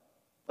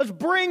 Let's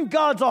bring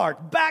God's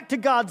ark back to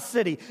God's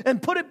city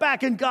and put it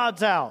back in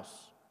God's house.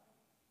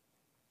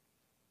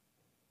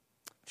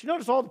 But you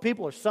notice all the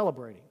people are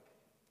celebrating.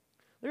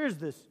 There's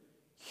this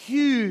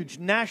huge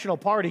national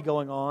party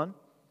going on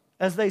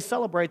as they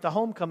celebrate the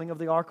homecoming of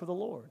the ark of the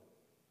Lord.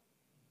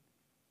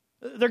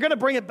 They're going to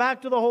bring it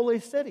back to the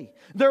holy city.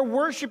 They're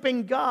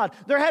worshiping God.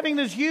 They're having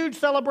this huge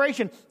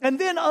celebration. And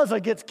then Uzzah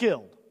gets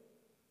killed.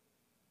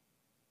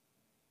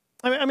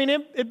 I mean,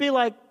 it'd be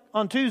like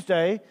on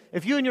Tuesday,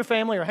 if you and your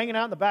family are hanging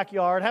out in the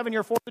backyard, having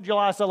your 4th of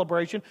July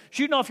celebration,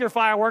 shooting off your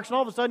fireworks, and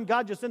all of a sudden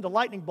God just sends a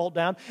lightning bolt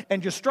down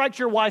and just strikes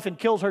your wife and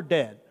kills her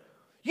dead.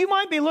 You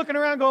might be looking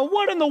around going,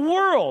 what in the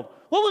world?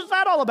 What was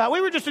that all about?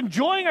 We were just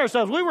enjoying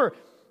ourselves.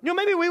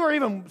 Maybe we were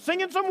even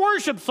singing some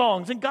worship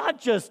songs, and God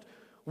just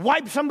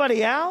wiped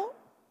somebody out?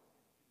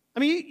 I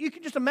mean, you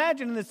can just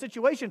imagine in this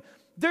situation,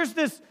 there's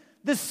this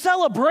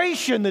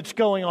celebration that's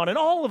going on, and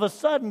all of a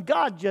sudden,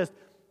 God just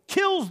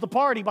kills the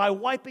party by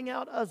wiping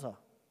out Uzzah.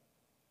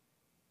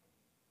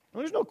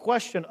 Well, there's no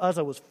question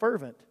Uzzah was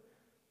fervent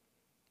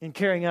in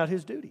carrying out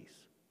his duties.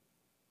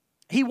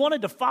 He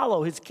wanted to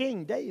follow his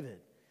king, David.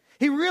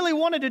 He really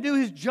wanted to do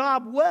his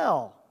job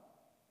well.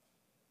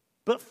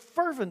 But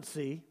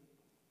fervency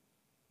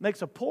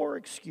makes a poor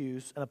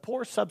excuse and a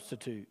poor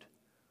substitute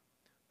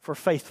for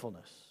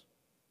faithfulness.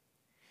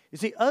 You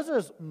see,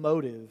 Uzzah's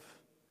motive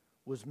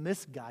was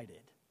misguided.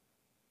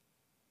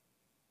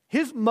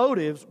 His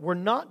motives were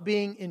not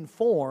being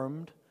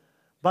informed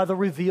by the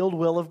revealed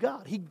will of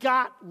God. He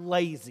got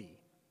lazy.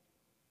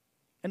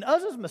 And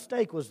Uzzah's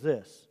mistake was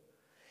this.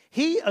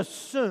 He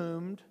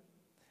assumed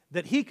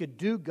that he could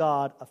do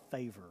God a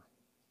favor.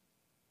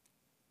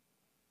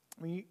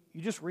 I mean,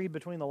 you just read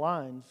between the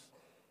lines,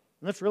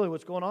 and that's really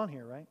what's going on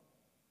here, right?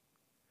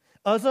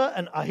 Uzzah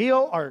and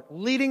Ahio are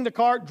leading the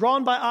cart,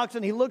 drawn by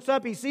oxen. He looks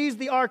up, he sees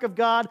the ark of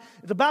God.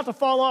 It's about to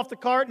fall off the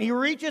cart, and he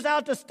reaches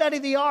out to steady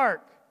the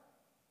ark.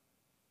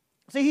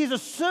 See, he's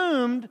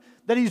assumed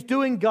that he's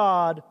doing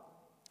God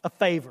a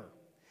favor.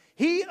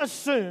 He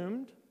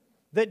assumed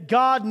that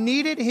God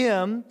needed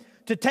him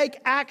to take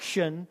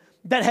action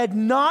that had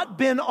not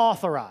been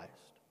authorized.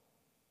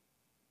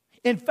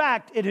 In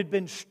fact, it had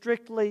been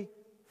strictly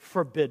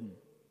forbidden.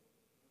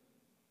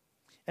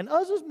 And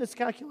Uzzah's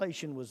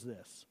miscalculation was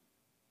this.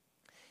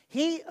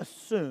 He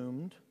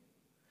assumed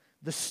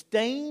the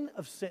stain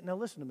of sin. Now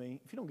listen to me.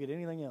 If you don't get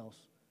anything else,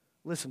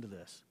 listen to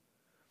this.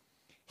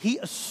 He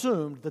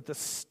assumed that the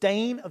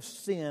stain of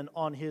sin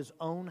on his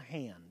own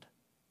hand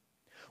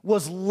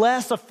was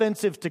less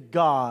offensive to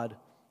God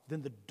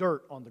than the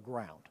dirt on the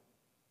ground.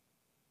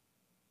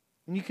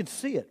 And you can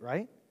see it,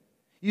 right?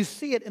 You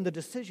see it in the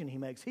decision he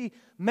makes. He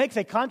makes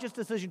a conscious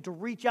decision to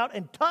reach out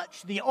and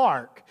touch the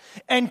ark.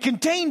 And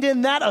contained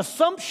in that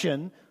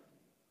assumption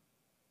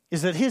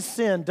is that his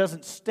sin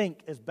doesn't stink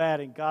as bad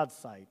in God's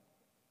sight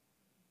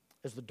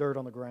as the dirt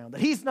on the ground.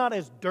 That he's not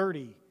as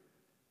dirty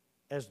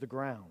as the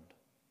ground.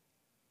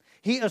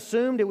 He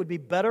assumed it would be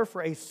better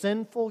for a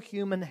sinful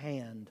human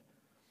hand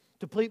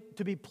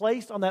to be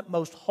placed on that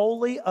most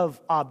holy of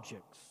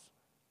objects.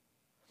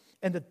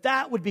 And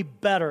that would be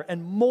better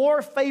and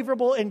more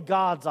favorable in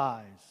God's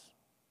eyes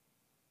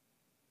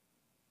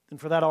than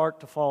for that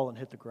ark to fall and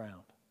hit the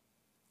ground.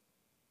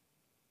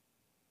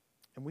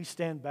 And we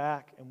stand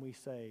back and we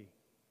say,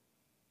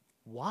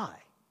 why?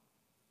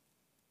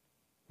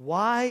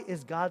 Why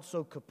is God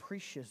so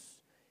capricious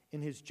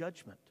in his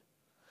judgment?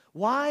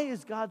 Why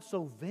is God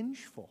so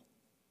vengeful?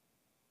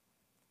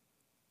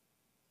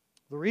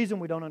 The reason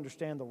we don't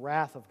understand the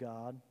wrath of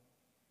God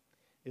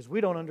is we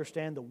don't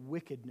understand the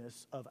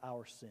wickedness of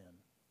our sin.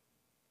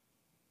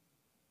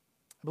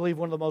 I believe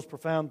one of the most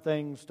profound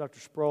things Dr.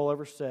 Sproul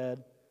ever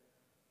said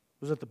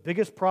was that the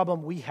biggest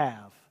problem we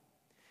have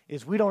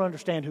is we don't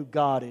understand who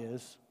God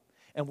is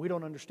and we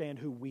don't understand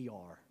who we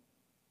are.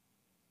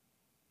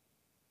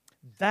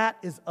 That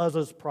is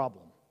Uzzah's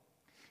problem.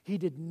 He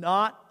did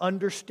not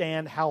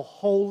understand how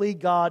holy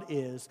God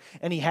is,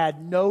 and he had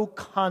no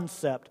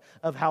concept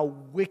of how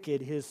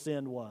wicked his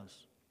sin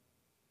was.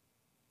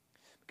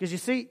 Because you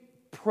see,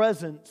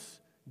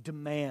 presence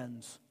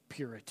demands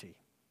purity.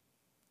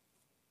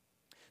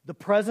 The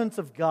presence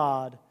of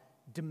God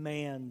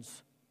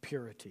demands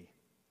purity.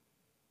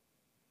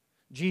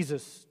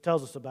 Jesus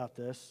tells us about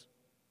this.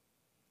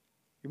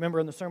 You remember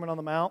in the Sermon on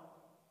the Mount?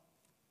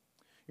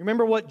 You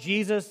remember what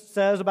Jesus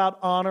says about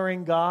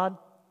honoring God?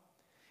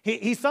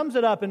 He sums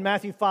it up in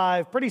Matthew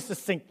 5 pretty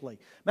succinctly.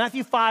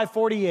 Matthew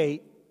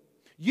 5:48.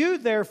 You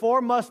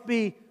therefore must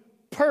be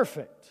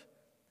perfect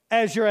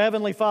as your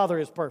heavenly Father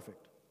is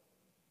perfect.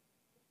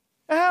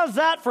 How's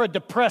that for a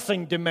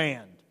depressing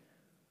demand?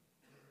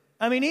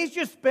 I mean, he's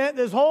just spent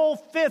this whole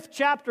 5th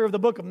chapter of the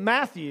book of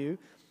Matthew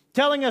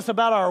telling us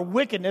about our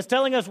wickedness,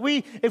 telling us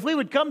if we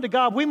would come to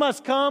God, we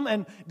must come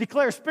and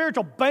declare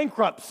spiritual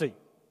bankruptcy.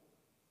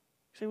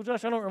 You say, well,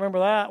 Josh, I don't remember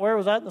that. Where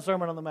was that in the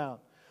Sermon on the Mount?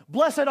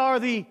 Blessed are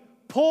the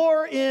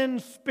poor in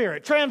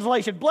spirit.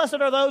 Translation,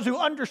 blessed are those who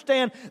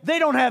understand they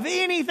don't have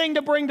anything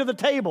to bring to the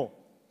table.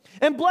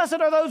 And blessed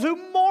are those who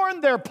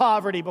mourn their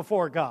poverty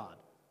before God.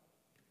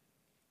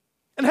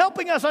 And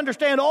helping us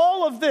understand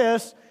all of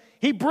this,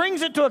 he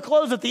brings it to a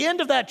close at the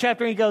end of that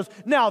chapter, and he goes,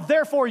 now,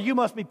 therefore, you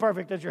must be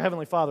perfect as your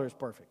heavenly Father is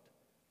perfect.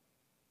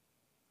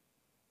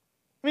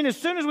 I mean, as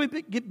soon as we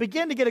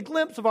begin to get a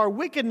glimpse of our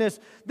wickedness,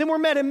 then we're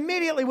met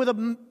immediately with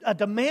a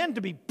demand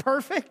to be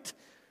perfect.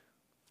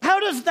 How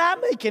does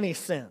that make any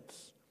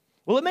sense?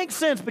 Well, it makes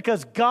sense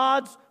because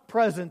God's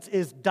presence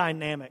is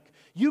dynamic.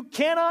 You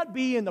cannot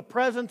be in the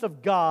presence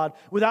of God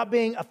without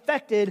being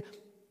affected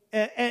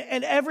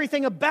and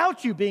everything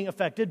about you being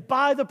affected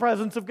by the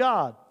presence of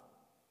God.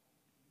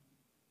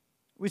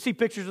 We see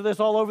pictures of this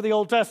all over the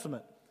Old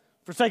Testament.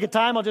 For sake of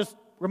time, I'll just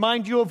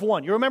remind you of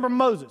one. You remember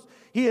Moses.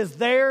 He is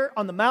there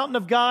on the mountain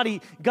of God.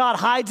 God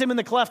hides him in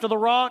the cleft of the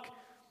rock.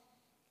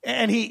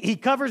 And he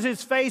covers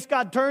his face.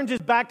 God turns his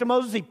back to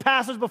Moses. He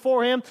passes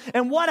before him.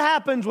 And what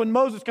happens when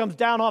Moses comes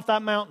down off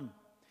that mountain?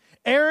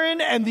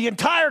 Aaron and the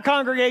entire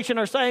congregation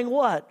are saying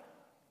what?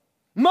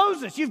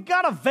 Moses, you've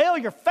got to veil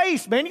your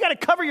face, man. You got to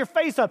cover your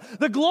face up.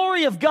 The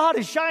glory of God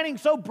is shining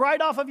so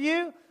bright off of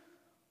you.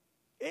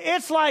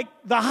 It's like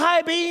the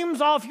high beams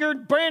off your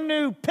brand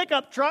new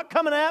pickup truck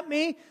coming at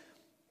me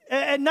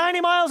at 90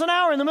 miles an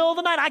hour in the middle of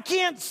the night. I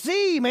can't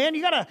see, man.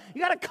 You got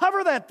to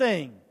cover that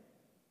thing.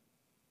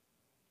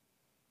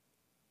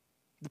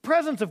 The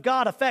presence of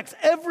God affects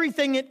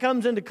everything it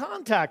comes into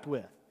contact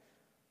with.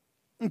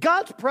 And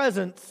God's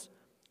presence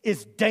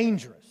is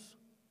dangerous.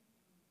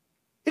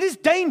 It is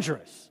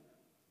dangerous.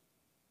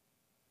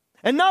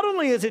 And not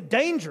only is it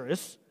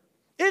dangerous,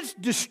 it's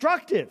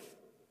destructive.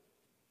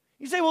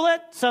 You say, well,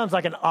 that sounds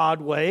like an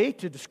odd way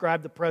to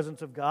describe the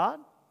presence of God.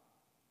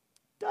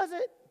 Does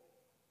it?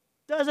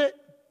 Does it?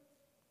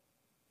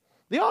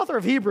 The author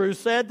of Hebrews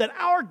said that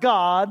our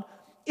God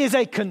is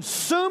a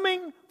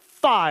consuming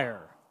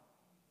fire.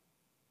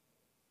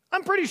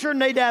 I'm pretty sure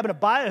Nadab and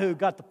Abihu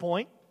got the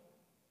point.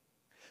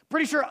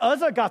 Pretty sure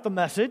Uzzah got the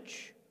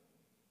message.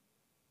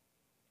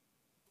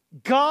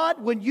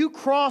 God, when you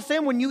cross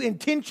him, when you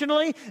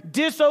intentionally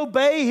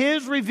disobey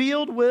his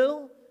revealed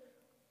will,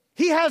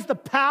 he has the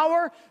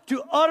power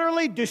to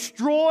utterly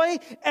destroy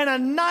and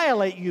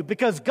annihilate you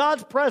because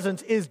God's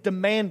presence is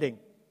demanding.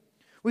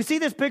 We see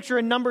this picture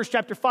in Numbers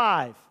chapter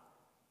 5.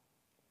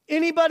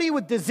 Anybody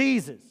with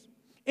diseases,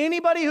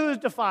 anybody who is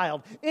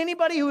defiled,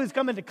 anybody who has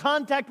come into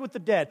contact with the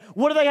dead,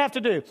 what do they have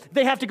to do?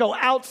 They have to go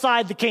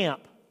outside the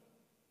camp.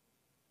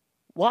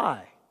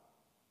 Why?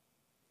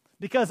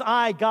 Because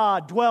I,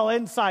 God, dwell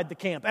inside the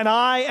camp, and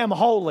I am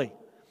holy.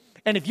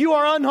 And if you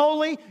are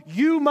unholy,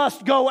 you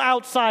must go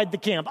outside the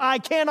camp. I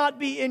cannot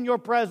be in your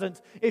presence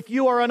if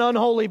you are an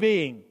unholy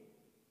being.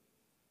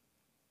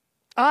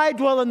 I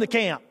dwell in the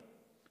camp.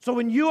 So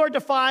when you are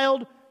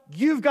defiled,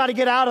 you've got to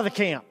get out of the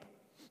camp.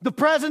 The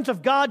presence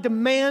of God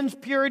demands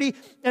purity,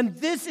 and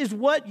this is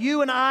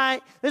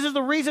this is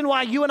the reason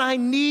why you and I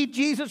need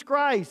Jesus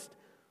Christ.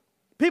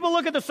 People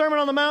look at the Sermon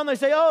on the Mount and they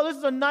say, oh, this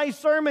is a nice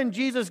sermon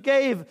Jesus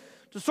gave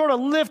to sort of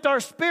lift our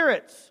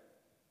spirits.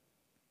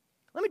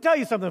 Let me tell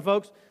you something,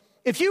 folks.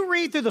 If you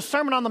read through the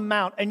Sermon on the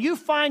Mount and you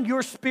find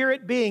your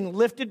spirit being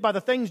lifted by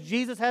the things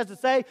Jesus has to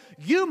say,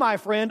 you, my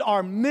friend,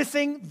 are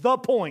missing the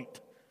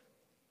point.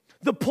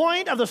 The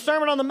point of the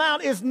Sermon on the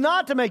Mount is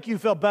not to make you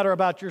feel better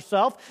about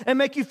yourself and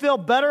make you feel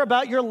better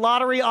about your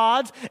lottery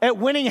odds at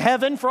winning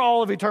heaven for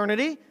all of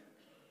eternity.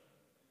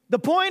 The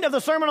point of the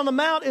Sermon on the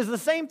Mount is the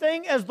same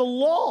thing as the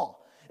law,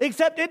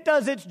 except it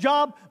does its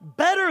job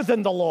better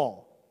than the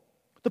law.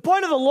 The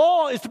point of the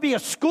law is to be a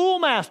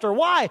schoolmaster.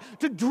 Why?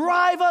 To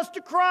drive us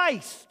to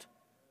Christ.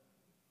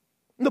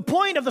 The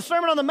point of the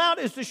Sermon on the Mount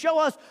is to show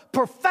us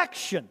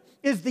perfection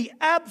is the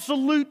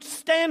absolute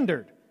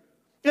standard.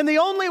 And the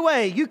only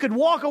way you could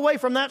walk away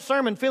from that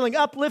sermon feeling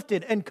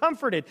uplifted and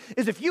comforted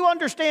is if you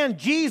understand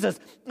Jesus,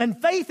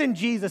 and faith in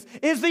Jesus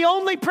is the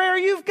only prayer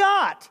you've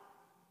got.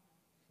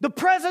 The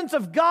presence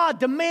of God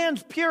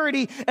demands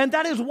purity, and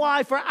that is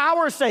why, for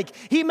our sake,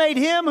 he made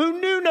him who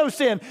knew no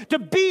sin to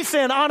be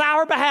sin on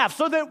our behalf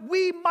so that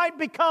we might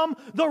become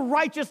the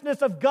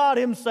righteousness of God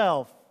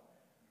himself.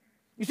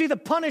 You see, the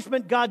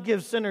punishment God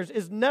gives sinners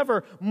is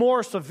never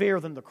more severe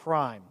than the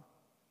crime.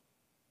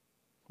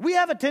 We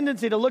have a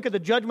tendency to look at the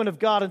judgment of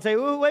God and say,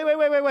 oh,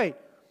 wait.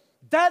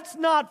 That's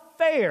not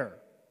fair.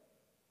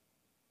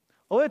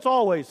 Oh, it's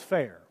always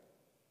fair.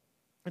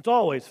 It's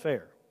always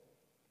fair.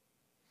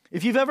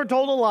 If you've ever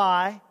told a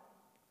lie,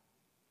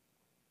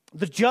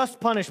 the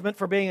just punishment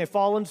for being a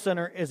fallen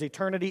sinner is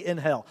eternity in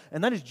hell.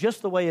 And that is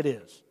just the way it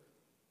is.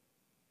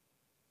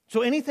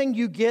 So anything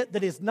you get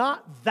that is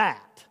not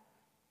that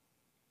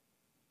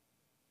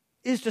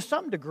is to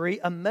some degree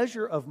a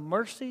measure of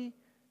mercy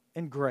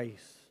and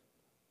grace.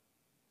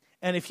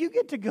 And if you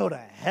get to go to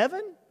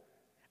heaven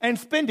and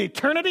spend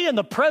eternity in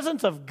the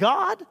presence of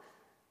God,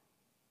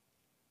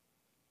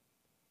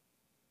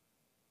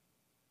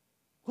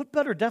 what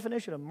better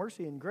definition of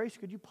mercy and grace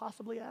could you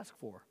possibly ask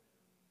for?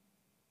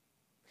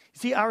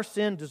 See, our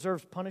sin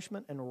deserves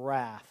punishment and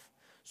wrath.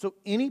 So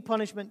any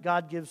punishment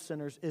God gives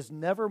sinners is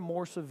never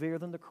more severe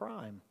than the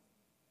crime.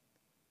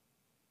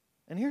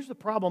 And here's the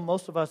problem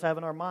most of us have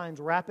in our minds,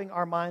 wrapping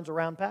our minds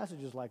around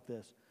passages like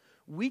this.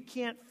 We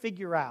can't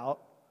figure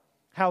out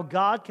how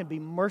God can be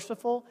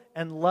merciful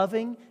and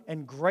loving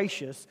and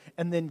gracious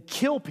and then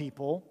kill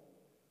people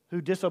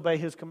who disobey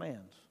His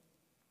commands,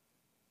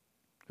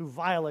 who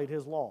violate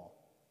His law.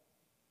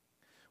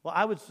 Well,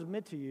 I would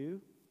submit to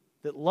you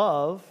that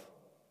love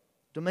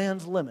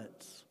demands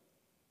limits.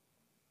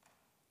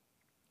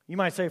 You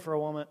might say for a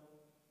moment,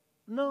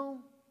 no,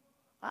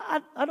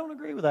 I don't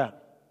agree with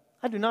that.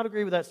 I do not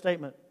agree with that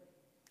statement.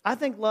 I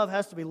think love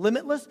has to be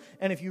limitless,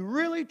 and if you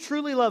really,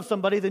 truly love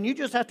somebody, then you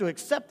just have to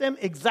accept them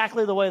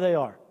exactly the way they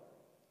are.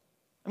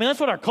 I mean, that's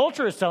what our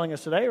culture is telling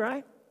us today,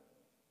 right?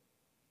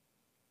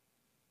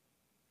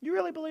 You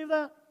really believe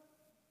that?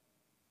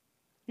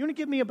 You want to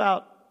give me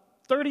about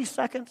 30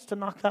 seconds to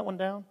knock that one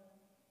down?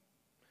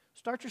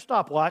 Start your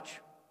stopwatch.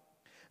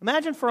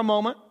 Imagine for a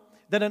moment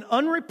that an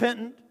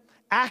unrepentant,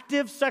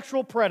 active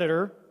sexual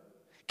predator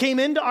came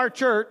into our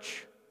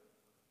church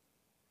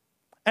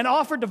and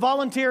offered to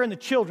volunteer in the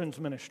children's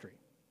ministry.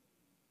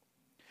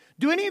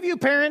 Do any of you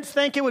parents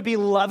think it would be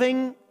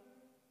loving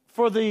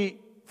for the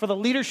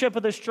leadership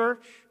of this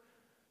church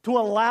to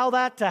allow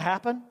that to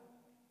happen?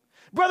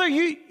 Brother,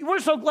 we're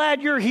so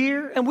glad you're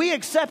here, and we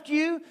accept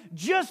you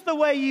just the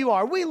way you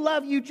are. We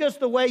love you just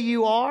the way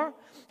you are.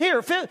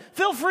 Here,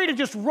 feel free to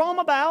just roam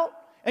about,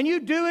 and you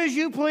do as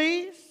you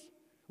please.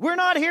 We're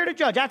not here to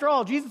judge. After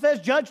all, Jesus says,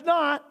 judge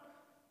not.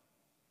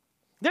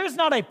 There's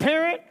not a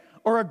parent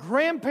or a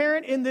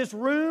grandparent in this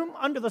room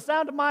under the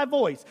sound of my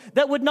voice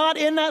that would not,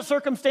 in that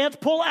circumstance,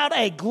 pull out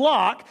a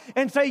Glock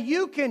and say,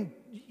 you can,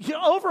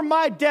 over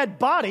my dead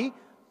body,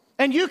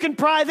 and you can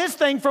pry this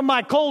thing from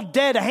my cold,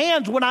 dead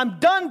hands when I'm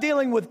done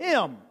dealing with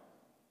him.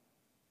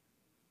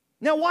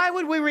 Now, why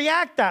would we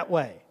react that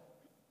way?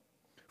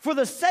 For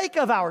the sake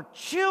of our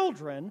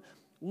children,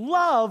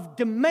 love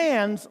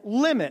demands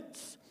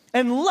limits,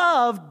 and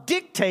love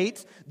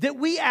dictates that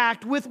we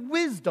act with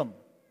wisdom.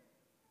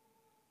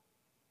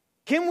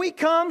 Can we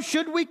come?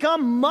 Should we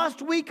come?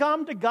 Must we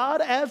come to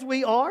God as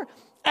we are?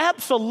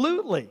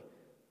 Absolutely.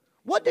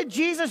 What did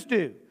Jesus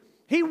do?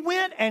 He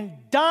went and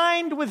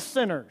dined with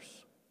sinners.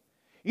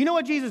 You know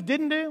what Jesus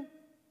didn't do?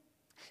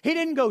 He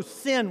didn't go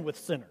sin with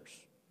sinners.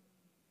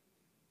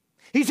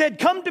 He said,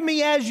 come to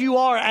me as you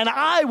are, and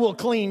I will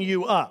clean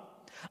you up.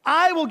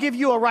 I will give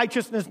you a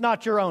righteousness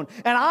not your own,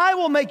 and I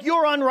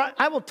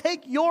will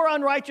take your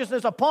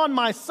unrighteousness upon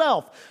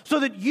myself so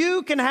that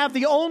you can have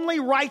the only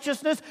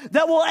righteousness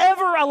that will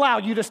ever allow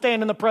you to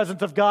stand in the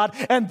presence of God,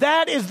 and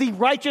that is the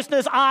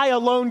righteousness I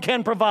alone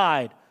can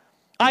provide.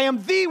 I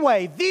am the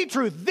way, the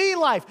truth, the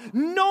life.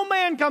 No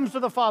man comes to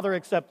the Father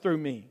except through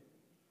me.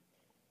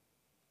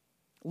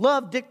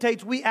 Love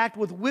dictates we act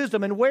with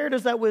wisdom, and where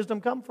does that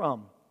wisdom come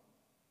from?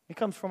 It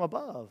comes from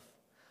above.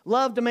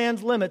 Love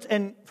demands limits,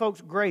 and folks,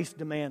 grace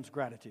demands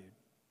gratitude.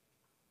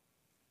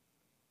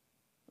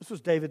 This was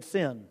David's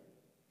sin.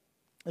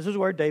 This is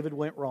where David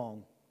went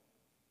wrong.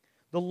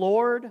 The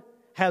Lord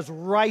has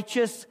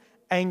righteous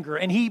anger,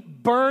 and He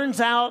burns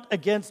out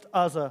against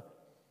Uzzah.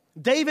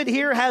 David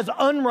here has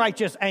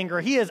unrighteous anger.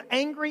 He is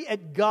angry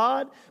at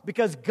God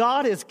because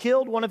God has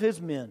killed one of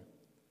his men.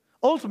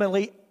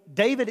 Ultimately,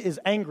 David is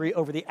angry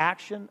over the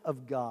action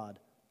of God.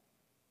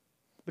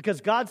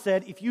 Because God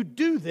said, if you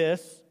do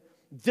this,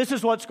 this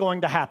is what's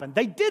going to happen.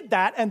 They did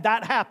that, and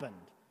that happened.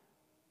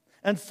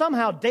 And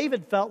somehow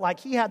David felt like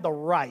he had the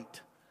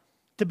right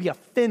to be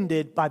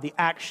offended by the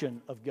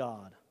action of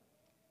God.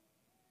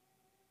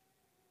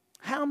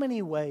 How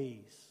many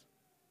ways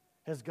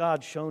has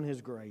God shown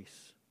His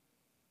grace?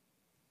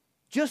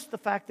 Just the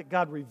fact that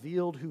God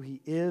revealed who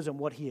He is and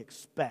what He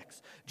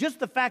expects. Just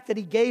the fact that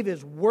He gave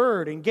His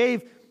word and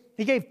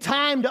He gave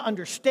time to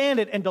understand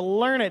it and to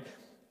learn it.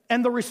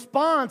 And the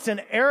response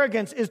in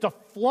arrogance is to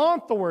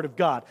flaunt the word of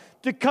God,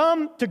 to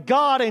come to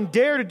God and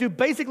dare to do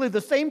basically the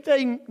same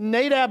thing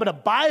Nadab and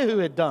Abihu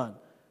had done.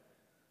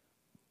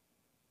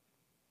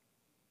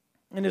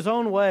 In his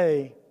own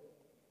way,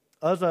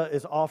 Uzzah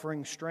is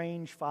offering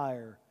strange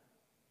fire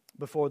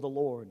before the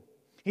Lord.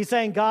 He's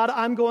saying, God,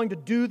 I'm going to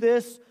do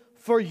this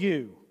for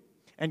you.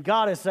 And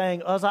God is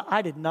saying, Uzzah,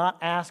 I did not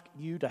ask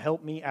you to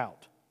help me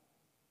out.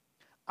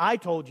 I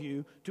told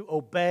you to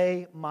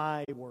obey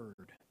my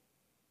word.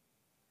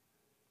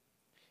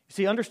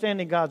 See,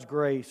 understanding God's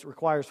grace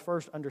requires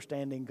first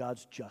understanding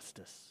God's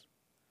justice.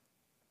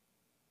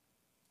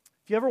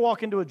 If you ever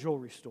walk into a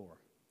jewelry store,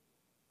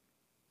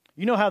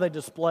 you know how they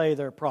display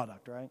their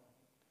product, right?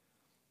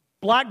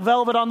 Black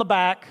velvet on the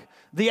back,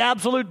 the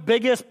absolute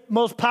biggest,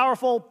 most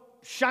powerful,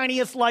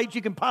 shiniest lights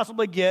you can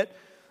possibly get,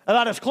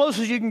 about as close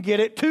as you can get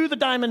it, to the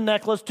diamond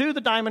necklace, to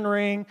the diamond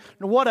ring,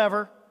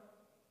 whatever.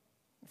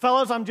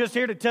 Fellas, I'm just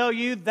here to tell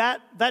you that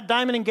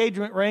diamond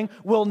engagement ring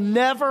will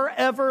never,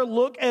 ever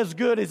look as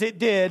good as it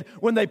did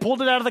when they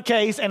pulled it out of the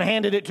case and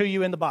handed it to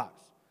you in the box.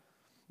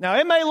 Now,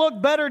 it may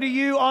look better to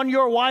you on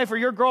your wife or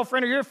your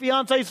girlfriend or your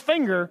fiance's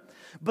finger,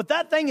 but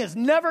that thing is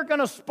never going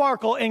to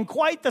sparkle in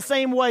quite the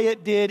same way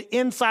it did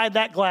inside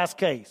that glass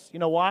case. You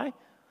know why?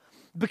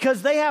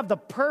 Because they have the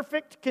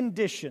perfect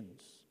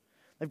conditions.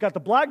 They've got the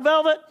black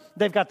velvet,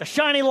 they've got the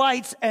shiny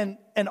lights, and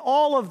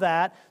all of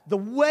that. The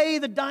way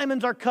the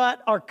diamonds are cut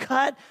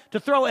to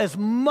throw as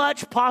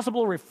much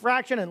possible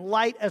refraction and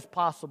light as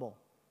possible.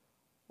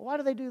 Well, why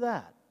do they do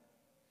that?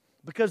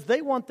 Because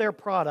they want their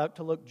product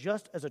to look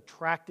just as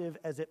attractive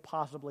as it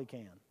possibly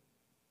can.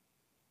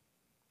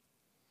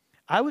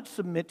 I would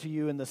submit to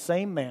you in the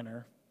same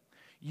manner,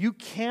 you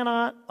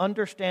cannot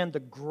understand the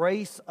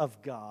grace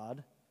of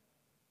God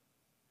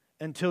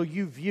until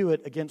you view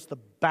it against the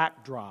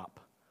backdrop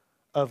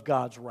of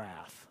God's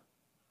wrath.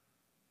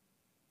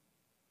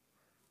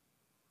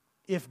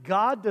 If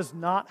God does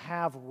not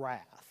have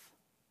wrath,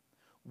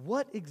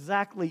 what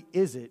exactly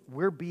is it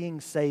we're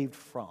being saved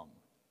from?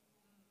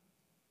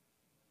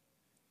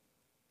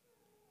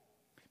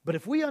 But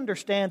if we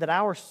understand that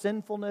our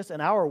sinfulness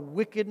and our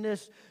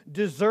wickedness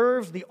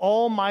deserves the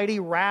almighty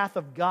wrath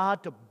of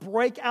God to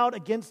break out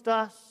against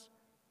us,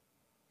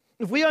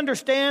 if we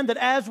understand that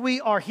as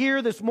we are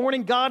here this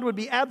morning, God would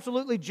be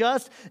absolutely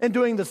just in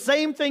doing the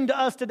same thing to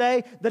us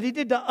today that He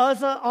did to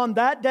Uzzah on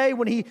that day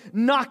when He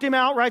knocked him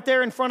out right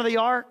there in front of the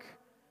ark,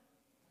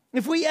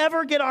 if we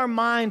ever get our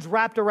minds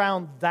wrapped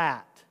around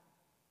that,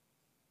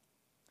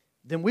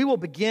 then we will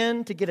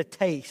begin to get a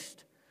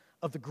taste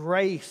of the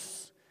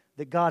grace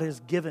that God has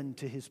given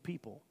to His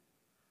people,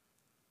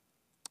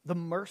 the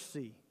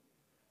mercy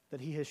that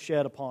He has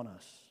shed upon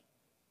us.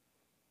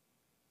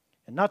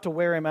 And not to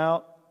wear him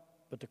out,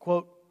 but to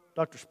quote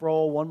Dr.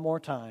 Sproul one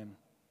more time,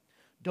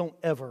 don't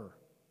ever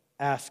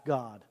ask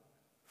God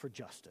for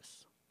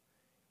justice.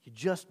 You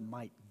just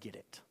might get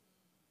it.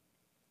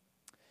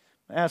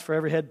 I ask for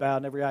every head bowed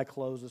and every eye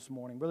closed this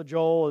morning. Brother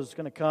Joel is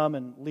going to come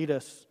and lead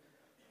us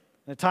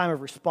in a time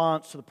of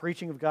response to the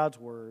preaching of God's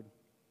Word.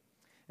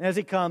 And as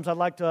he comes, I'd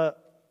like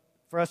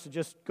for us to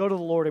just go to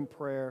the Lord in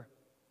prayer.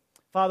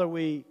 Father,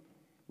 we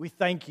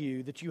thank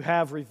you that you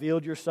have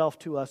revealed yourself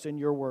to us in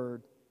your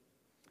Word.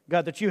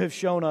 God, that you have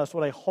shown us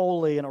what a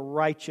holy and a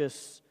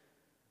righteous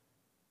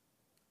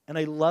and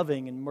a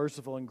loving and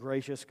merciful and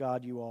gracious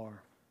God you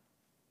are.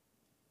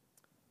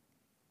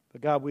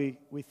 But God, we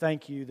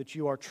thank you that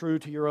you are true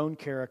to your own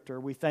character.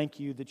 We thank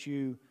you that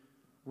you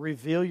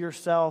reveal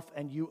yourself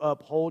and you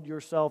uphold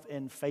yourself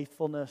in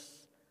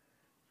faithfulness.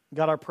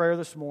 God, our prayer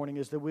this morning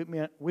is that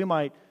we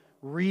might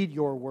read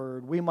your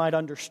word, we might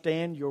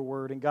understand your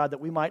word, and God, that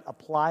we might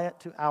apply it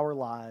to our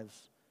lives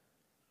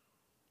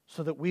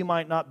so that we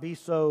might not be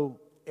so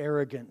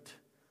arrogant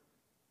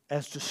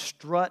as to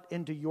strut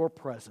into your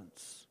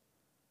presence,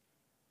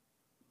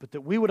 but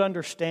that we would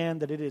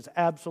understand that it is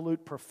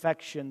absolute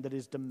perfection that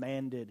is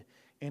demanded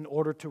in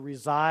order to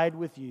reside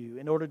with you,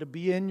 in order to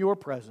be in your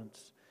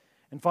presence.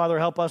 And Father,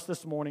 help us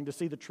this morning to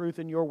see the truth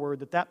in your word,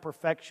 that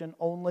perfection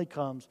only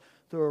comes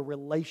through a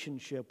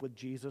relationship with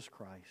Jesus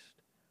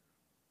Christ.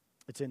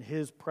 It's in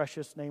his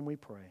precious name we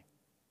pray.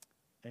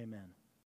 Amen.